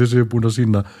rannsóknir séu búin að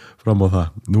sýna fram á það.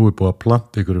 Nú búið að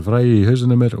planta ykkur fræi í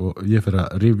hausinu mér og ég fer að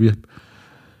rifja upp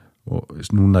og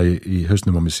núna í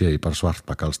hausnum á mig sé ég bara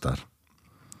svartbak allstaðar.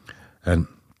 En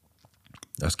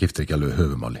það skiptir ekki alveg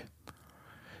höfumáli.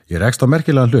 Ég rekst á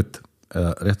merkilegan hlut,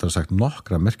 eða réttar sagt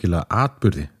nokkra merkilega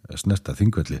atburði snerta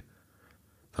Þingvelli.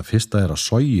 Það fyrsta að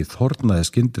Sogið þornaði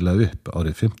skyndilega upp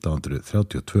árið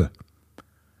 1532.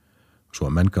 Svo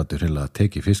að menn gátu hreinlega að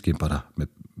teki fiskinn bara með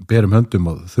berum höndum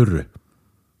og þurru.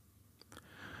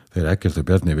 Þeir Eggerti og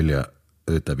Bjarni vilja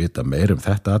auðvitað vita meir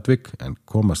þetta atvik en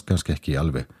komast kannski ekki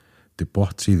alveg til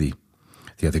botns í því.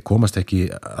 Því að þeir komast ekki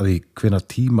að því hvenær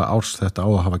tíma árs þetta á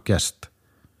að hafa gerst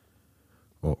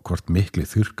og hvort mikli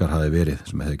þurrkar hafi verið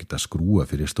sem hefði getað skrúa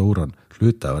fyrir stóran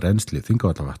hluta af rennsli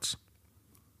Þingvallavatns.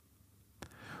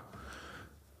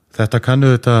 Þetta kann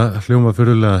auðvitað hljóma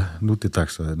furðulega núti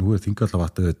dags að nú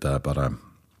Þingvallavatn auðvitað bara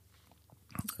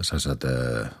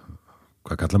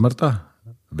hvað kallar maður þetta?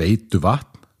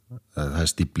 Veituvatn, það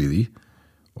stíflið í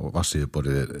og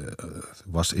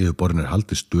vatnsyfirborðin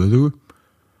haldið stöðugu.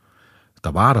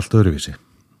 Þetta var allt öðruvísi.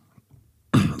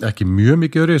 Ekki mjög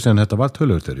mikið öðruvísi en þetta var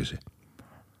töluvert öðruvísi.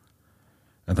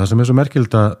 En það sem svo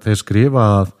merkilegt að þeir skrifa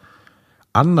að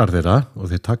annar þeirra, og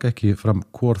þeir taka ekki fram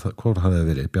hvor hafði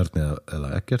verið, Bjarni eða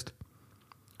Eggert,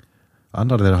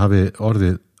 annar þeirra hafi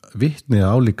orðið vitni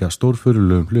að álíka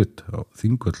stórfurðulegum hlut á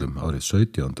Þingvöllum árið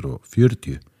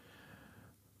 1740.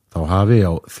 Þá hafi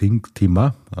á þingtíma,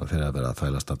 það þeirra að vera að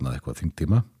þvælast þarna eitthvað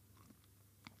þingtíma,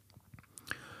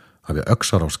 hafi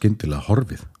öxar á skyndilega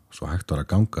horfið, svo hægt var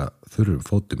að ganga þurrum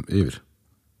fótum yfir.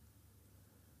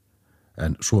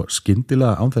 En svo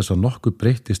skyndilega án þess að nokkuð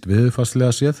breyttist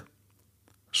veðurfarslega séð,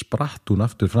 spratt hún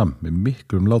aftur fram með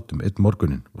miklum látum einn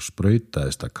morgunin og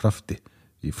sprautaðist að krafti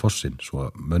í fossinn svo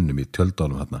að mönnum í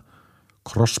tjöldánum þarna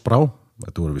krossbrá,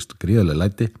 þetta voru vist gríðarlega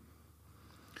læti.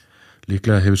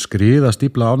 Líklega hefur skriða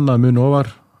stípla ána mun ofar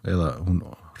eða hún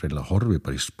hreinlega horfið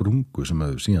bara í sprungu sem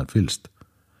hefur síðan fylst.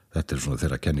 Þetta er svona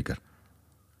þeirra kenningar.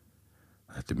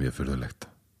 Þetta er mjög furðulegt.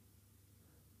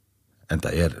 Enda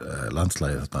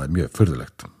landslagið þetta mjög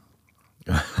furðulegt.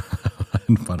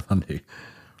 En bara þannig.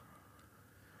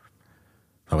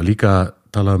 Það var líka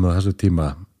talað um að þessu tíma,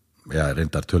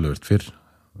 reyndar töluvert fyrr,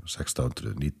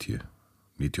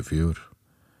 1694,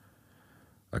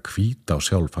 að Hvítá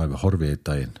sjálf hafi horfið í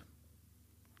daginn.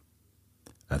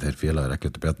 En þeir félagar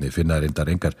Eggerti og Bjarni finna reyndar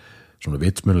engar svona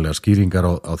vitsmunalega skýringar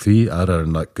á því aðrar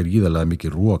en að gríðarlega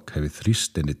mikið rók hefði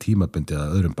þrýst inn í tímabundið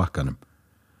að öðrum bakkanum,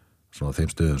 svona á þeim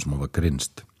stöðum sem hann var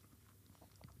grynnst.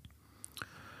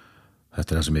 Þetta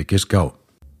er það sem ég giska á.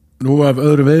 Nú af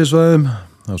öðrum veiðisvæðum,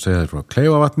 þá segja þeir frá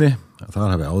Kleifavatni, að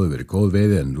þar hafi áður verið góð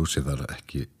veiði en nú sé þar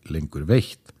ekki lengur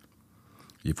veitt.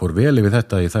 Ég fór vel yfir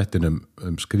þetta í þættinum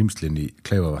skrýmslin í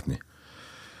Kleifavatni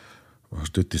og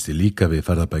studdist ég líka við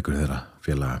ferðabækur þeirra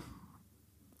félaga.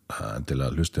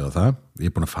 Endilega hlustið á það. Ég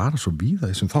er búin að fara svo víða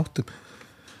þessum þáttum.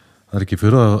 Það er ekki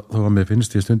fyrir að þó að mér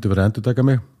finnst ég stundu verið að endurtaka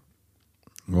mig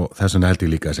og þess vegna held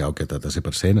ég líka að sé ágætt að þetta sé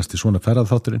bara seinast í svona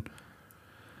ferðaþátturinn.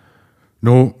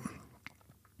 Nú,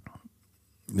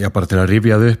 bara til að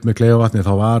rifjað upp með Kleifavatni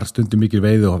þá var stundum mikil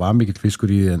veiði og var mikil fiskur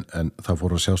í því en það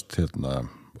fór að sjást svona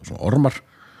ormar,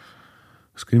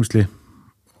 skrýmsli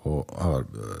og það var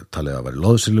talið að vera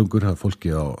loðsilungur, það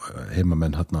fólki á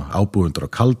heimamenn ábúendur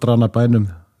á Kaldranabænum,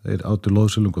 þeir áttu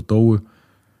loðsilung og dóu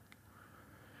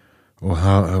og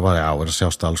það var að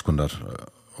sjást alls konar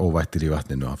óvættir í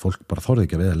vatninu og fólk bara þorði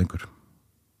ekki að veiða lengur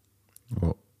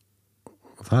og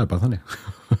það er bara þannig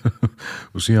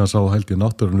og síðan sá held ég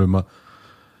náttúrunum að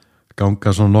ganga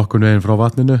svona nokkurnu veginn frá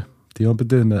vatninu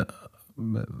tímabundið með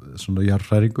svona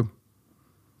jarðhræringum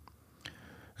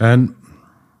en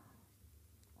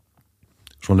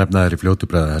svo nefnaði í fljótu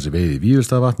breiða þessi veiði í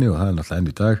Vífilsstaðavatni og það er náttúrulega enn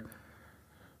í dag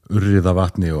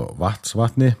Urriðavatni og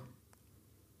Vatnsvatni. Ég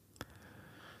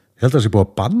held að það sé búið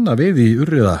að banna veiði í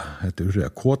Urriða, þetta er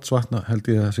Urriða Kotsvatna held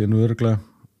ég að sé nú örugglega.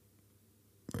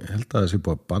 Ég held að það sé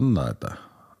búið að banna þetta.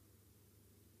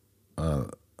 Að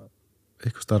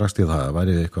eitthvað starfast ég það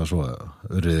væri eitthvað svo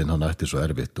Urriðin hann ætti svo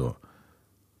erfitt og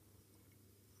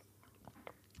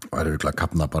væri örugglega að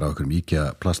kafna bara okkur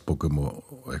mikið plastbókum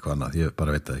og eitthvað annað, ég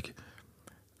bara veit það ekki.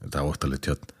 Þetta er óttalega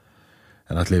tjörn.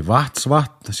 En allir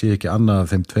Vatnsvatn sé ekki annað af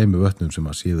þeim tveimu vötnum sem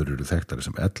að síður eru þekktari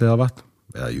sem Elliðavatn.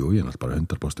 Eða jú, ég er náttúrulega bara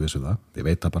 100% vissu það. Ég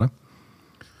veit það bara.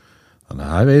 Þannig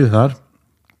að það er veiði þar.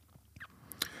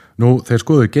 Nú, þeir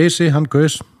skoðu geysi, hann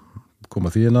gaus, koma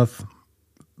því að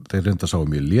þeir reynda sáu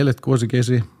mjög lélegt gósi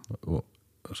geysi og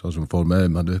sá sem fór með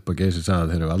þeim hann upp á Geysi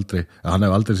sagði að hann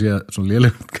hef aldrei séð svona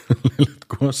lélegt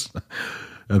gos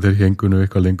en þeir hengu nú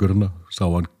eitthvað lengur hann sá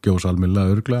hann gjósa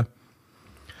almennilega örglega.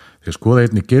 Þeir skoða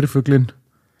einnig Geirfuglin,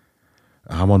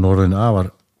 hann var norðin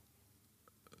afar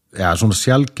svona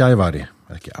sjaldgæfari,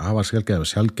 ekki afar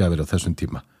sjaldgæfari á þessum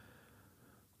tíma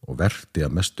og verti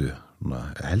að mestu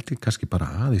held ég kannski bara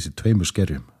aðeins í 2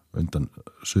 skerjum undan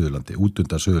Suðurlandi, út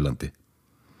undan Suðurlandi.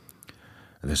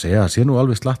 En þeir segja að sé nú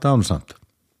alveg slatta á hann samt.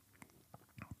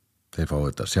 Þeir fá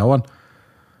þetta sjá hann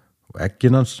og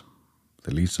eggin hans.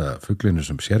 Þeir lýsa fuglinu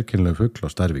sem sérkennilegu fugl á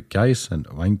stærð við gæs en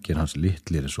vængir hans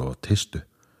litlir eins og tistu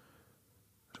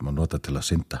sem hann nota til að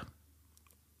synda.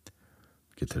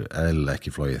 Getur eðlilega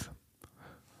ekki flogið.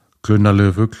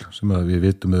 Klunnarlegu fugl sem við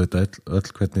vitum auðvitað öll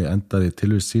hvernig endaði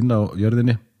tilvist sína á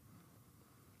jörðinni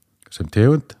sem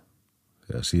tegund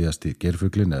þegar síðasti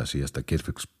geirfuglin eða síðasta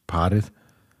geirfuglsparið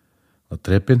var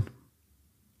drepin.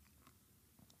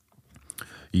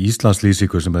 Í Íslands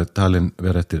lýsingu sem talin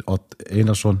vera eftir Odd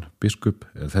Einarsson biskup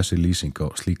þessi lýsing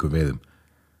á slíku veiðum.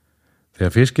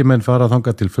 Þegar fiskimenn fara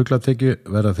þangað til fuglatekju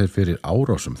verða þeir fyrir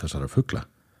árásum þessara fugla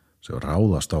sem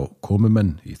ráðast á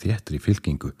komumenn í þéttri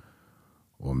fylkingu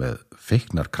og með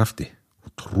feiknar krafti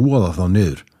og tróða þá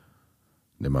niður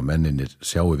nema menninir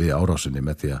sjáu við árásinni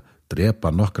með því að drepa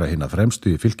nokkra hinna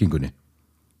fremstu í fylkingunni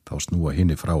þá snúa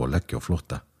hinni frá og leggja á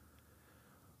flótta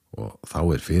og þá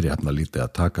fyrirhafna lítið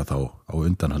að taka þá á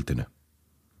undanhaldinu.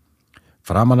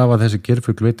 Framan af að þessi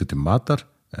geirfugl veittu til matar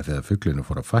en þegar fuglinu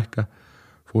fór að fækka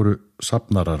fóru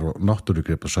safnarar og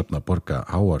náttúrugripasöfn að borga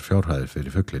háar fjárhæðir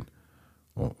fyrir fuglin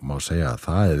og má segja að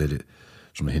það hefði verið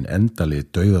svona hinn endalegi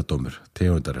dauðadómur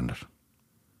tegundarinnar.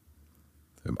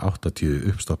 80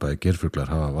 uppstoppaði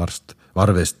geirfuglar hafa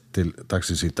varðveist til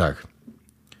dagsins í dag.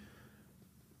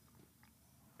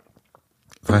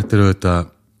 Þetta er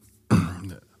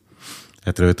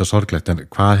auðvitað sorglegt, en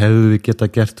hvað hefðu við geta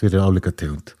gert fyrir álíka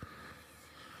tegund?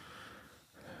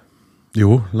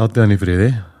 Jú, látið hann í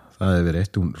friði. Það hefur verið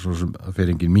eitt, hún svo sem það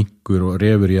fer engin minkur og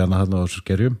refur í hana þarna á þessu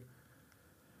skerjum.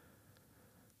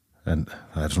 En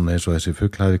það er svona eins og þessi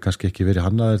fugl hafi kannski ekki verið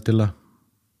hannaður til að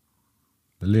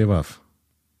lifa af.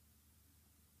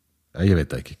 Ég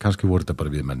veit ekki, kannski voru þetta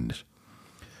bara við mennir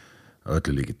á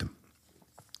öllu líkitum.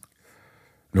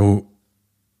 Nú,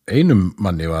 einum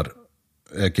manni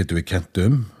getum við kennt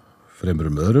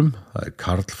fremur öðrum, það er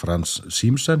Karl Franz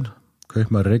Siemsen,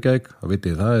 kaupmaður Reykjavík, og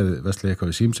vitið það vestlið eitthvað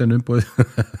við Siemsen umboð,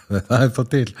 það þá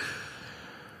til.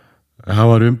 Hann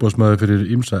var umboðsmaður fyrir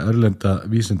ýmsa erlenda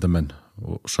vísindamenn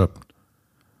og söfn.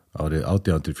 Árið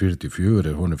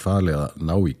 1844 honum falið að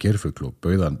ná í geirfugl og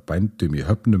bauð hann bændum í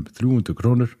höfnum 300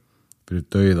 krónur fyrir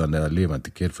dauðan eða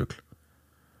lifandi geirfugl.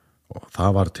 Og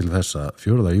það var til þess að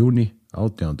 4. júní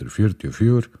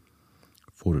 1844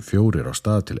 fóru 4 á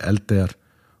stað til Eldeyjar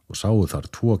og sáu þar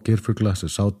 2 geirfugla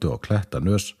sem sátu á kletta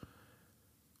nös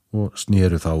og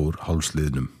snéru þá úr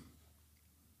hálsliðnum.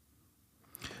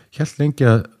 Hélt lengi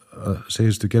að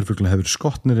segistu geirfuglina hefur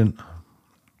skotnir en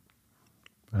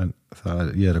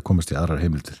ég að komast í aðrar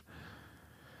heimildir.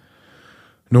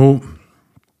 Nú,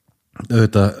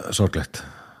 auðvitað sorglegt.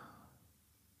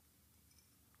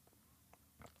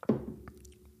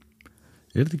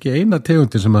 Þetta ekki eina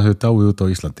tegundin sem hefur dáið út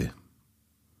á Íslandi?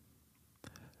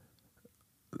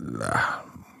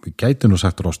 Við gætum nú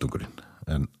sagt rostungurinn,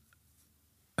 en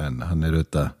hann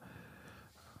auðvitað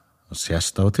að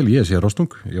sést á til. Ég sé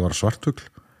rostung, ég var svartfugl,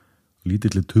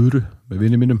 lítilli turu með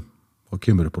vini mínum og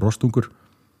kemur upp rostungur.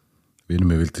 Vinur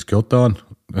mig vildi skjóta á hann,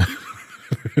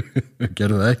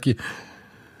 gerði það ekki.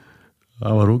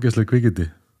 Það var ógeðslega kvikindi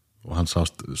og hann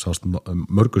sást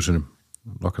mörgursunum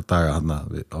nokkar daga hann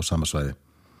á sama svæði.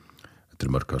 Þetta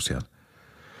er mörg ár síðan.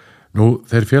 Nú,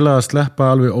 þeir félaga að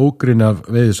sleppa alveg ógrin af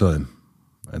veiðisvæðum,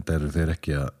 en það eru þeir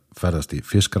ekki að ferðast í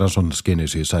fiskrannsóknarskyni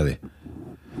sem ég sagði.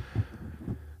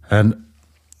 En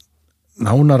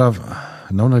nánar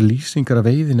lýsingar af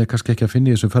veiðin kannski ekki að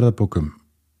finna í þessum ferðabókum.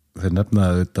 Þeir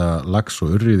nefnaði þetta lax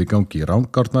og urrið í gangi í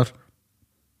Rangárnar,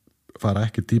 fara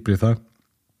ekki dýpri í það.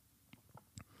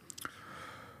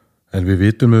 En við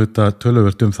vitum auðvitað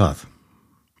töluvert það,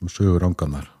 sögur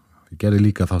Rangárnar. Ég gerði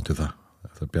líka þátt það.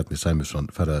 Það Bjarni Sæmusson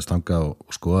ferðaðist þangað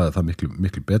og skoðaði það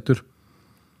miklu betur.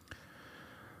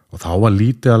 Og þá var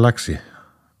lítið að laxi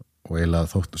og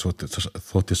eiginlega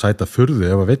þótti sæta furðu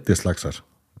ef að veiddist laxar.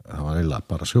 Það var eiginlega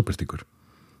bara sjóbirtingur.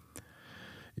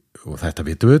 Og þetta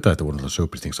vitum við þetta voru náttúrulega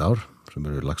sjóbirtingsár sem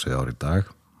eru laxveiðiár í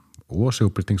dag og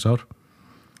sjóbirtingsár.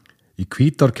 Í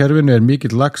Hvítárkerfinu er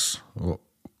mikill lax og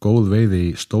góð veiði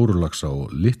í stóru laxá og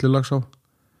litlu laxá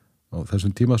á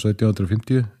þessum tíma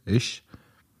 1750-ish.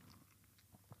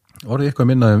 Orðið eitthvað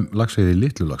minna laxveiði í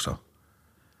litlu laxá.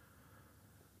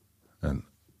 En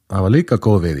það var líka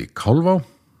góð veiði í Kálfá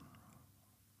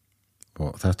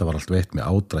og þetta var allt veitt með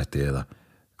ádrætti eða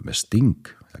með sting,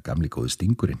 það gamli góði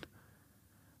stingurinn.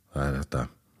 Það þetta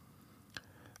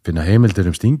finna heimildir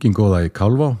stingin góða í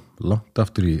Kálfá, langt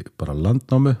aftur í bara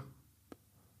landnámu.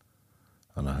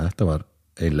 Þannig að þetta var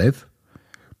ein leið.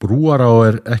 Brúará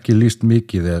ekki lýst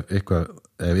mikið ef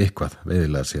eitthvað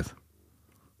veiðilega séð.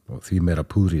 Og því meira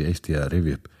púðri eitt í að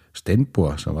rifja upp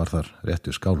steinbúa sem var þar rétt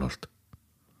við Skálholt.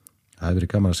 Það hefur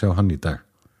verið gaman að sjá hann í dag.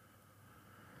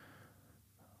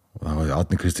 Og það var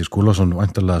Árni Kristi Skúlason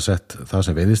væntanlega sett það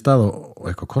sem veiðistað og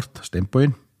eitthvað kort,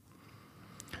 steinbúin.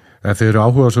 Ef þau eru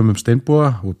áhugasöm steinbúa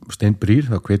og steinbrýr,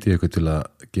 þá hveti ég ykkur til að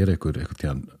gera ykkur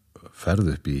tíðan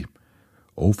ferð upp í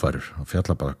ófærur og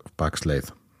fjallabaksleið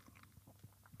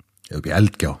eða upp í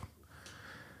Eldgjá.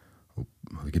 Og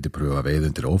þið getið pröfa að veiða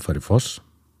undir ófæri foss.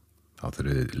 Þá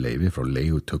þurfið leyfi frá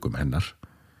leigutökum hennar.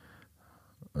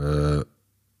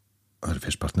 Það eru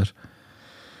fiskpartner.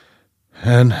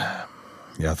 En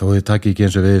já, þó þið takið ekki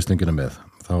eins og veiðistöngina með,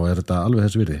 þá þetta alveg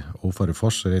þess virði. Ófæri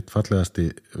foss eitt fallegasti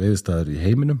veiðistæður í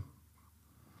heiminum.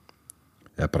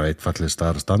 Eða bara eitt fallegasti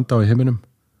staðar að standa á í heiminum.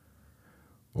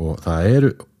 Og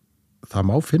það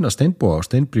má finna steinbúa og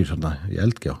steinbrýr svona í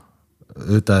Eldgjá.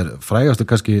 Þetta frægastu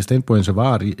kannski steinbúin sem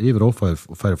var yfir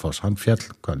ófæri foss. Hann fjall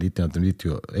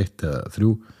 1991 eða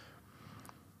 3.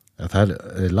 En það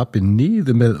lappið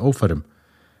niður með ófærum.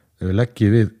 Ef við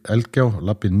leggjum við Eldgjá,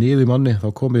 lappið niður manni, þá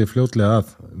komið við fljótlega að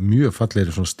mjög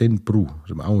fallegri svona steinbrú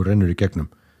sem án rennur í gegnum.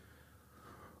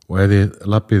 Og ef við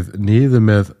lappið niður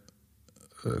með,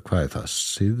 hvað það,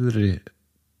 syðri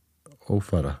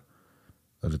ófæra,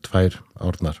 það eru 2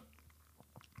 árnar,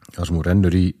 það sem hún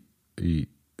rennur í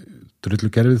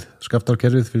drullukerfið,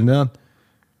 skaftárkerfið fyrir neðan.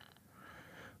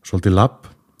 Svolítið lapp,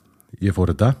 ég fór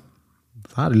þetta,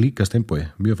 það líka steinbúi,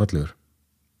 mjög fallegur.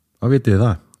 Hvað vitið þið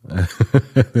það?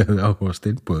 Áhuga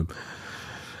steinbúðum.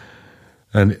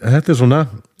 En þetta svona,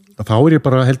 þá ég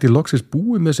bara held í loksins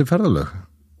búið með þessi ferðalög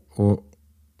og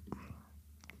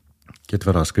geti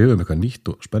verið að skrifa eitthvað nýtt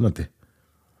og spennandi.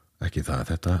 Ekki það að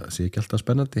þetta sé ekki alltaf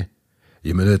spennandi.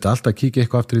 Ég muni þetta alltaf að kíkja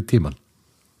eitthvað aftur í tíman.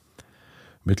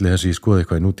 Milli þess að ég skoði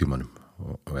eitthvað í nútímanum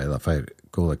og eða fær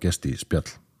góða gesti í spjall.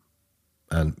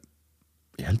 En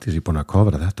ég held ég búin að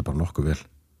kofra þetta bara nokkuð vel.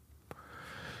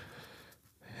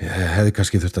 Ég hefði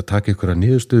kannski þurft að taka ykkur að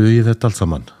niðurstöðu í þetta allt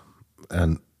saman.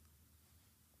 En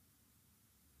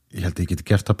ég held ég geti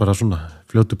gert það bara svona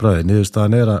fljótu bragði.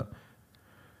 Niðurstaðan að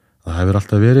það hefur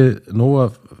alltaf verið nóg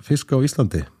af fisk á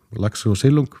Íslandi, laxi og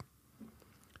silung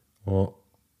og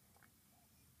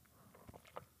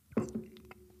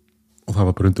það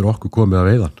var bara undir okkur komið að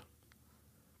veiðan.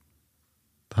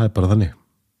 Það bara þannig.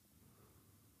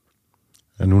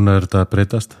 En núna þetta að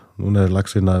breytast. Núna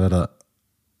laxinn að vera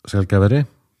sjaldgæfari,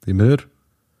 því miður.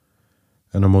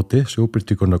 En á móti,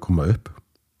 sjóbirtíkurinn að koma upp.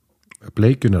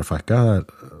 Bleikjun að fækka.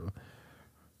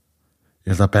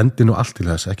 Ég held að bendi nú allt til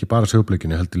þess, ekki bara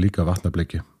sjóbleikjun, ég heldur líka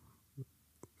vatnableikju.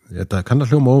 Þetta kann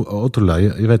að hljóma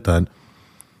ótrúlega, ég veit það,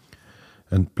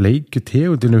 en bleikju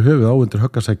tegundinu höfuð á undir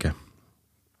höggasækja.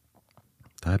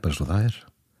 Það bara svo það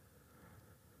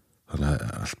Þannig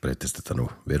að allt breytist þetta nú.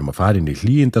 Við erum að fara inn í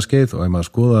hlýindaskeið og ef maður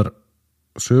skoðar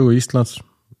sögu Íslands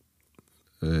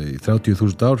í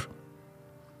 30.000 ár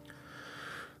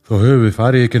þá höfum við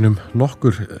farið í gennum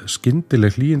nokkur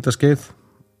skyndileg hlýindaskeið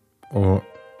og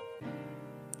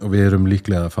við erum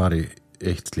líklega að fara í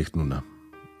eitt slíkt núna.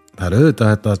 Það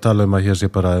auðvitað þetta að tala að hér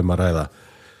sé bara að ræða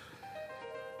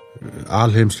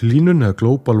alheimslínun eða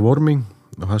global warming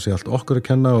og það sé allt okkur að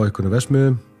kenna og einhvern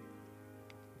vesmiðum.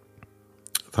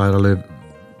 Það alveg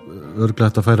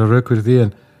örglegt að færa rauk fyrir því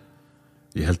en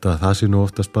ég held að það sé nú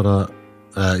oftast bara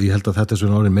ég held að þetta sé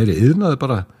nú orðið meiri iðnaði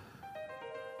bara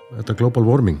þetta global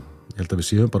warming. Ég held að við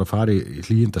séum bara að fara í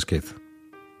hlýindaskeið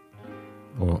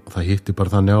og það hitti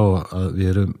bara þannig á að við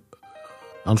erum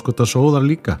anskota sóðar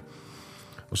líka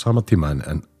á sama tíma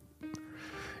en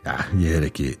já, ég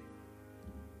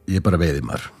er bara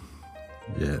veiðimar.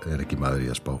 Ég er ekki maður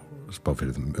í að spá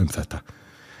fyrir þetta.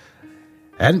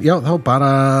 En já, þá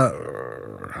bara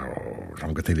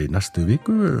ranga til í næstu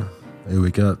viku. Ef við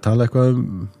ekki að tala eitthvað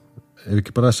ef við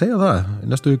ekki bara að segja það.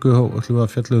 Í næstu viku ætlum við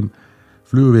að fjalla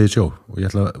flugu við í sjó og ég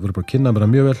ætla að vera bara að kynna mér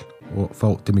það mjög vel og fá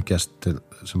til mig gest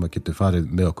sem að getur farið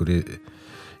með okkur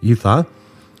í það.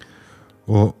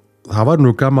 Og það var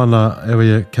nú gaman að ef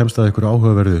ég kemst að einhverju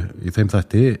áhugaverðu í þeim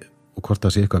þætti og hvort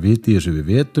það sé eitthvað viti í þessu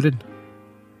við veturinn.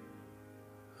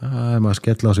 Það er maður að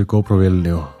skella á sig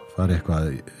GoPro-vélinni og fara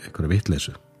eitthvað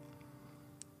vitleysu.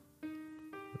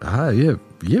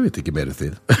 Ég veit ekki meira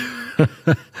þið.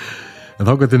 En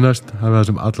þá til næst hafa það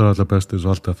sem allra bestu eins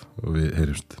og alltaf og við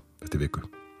heyrjumst eftir viku.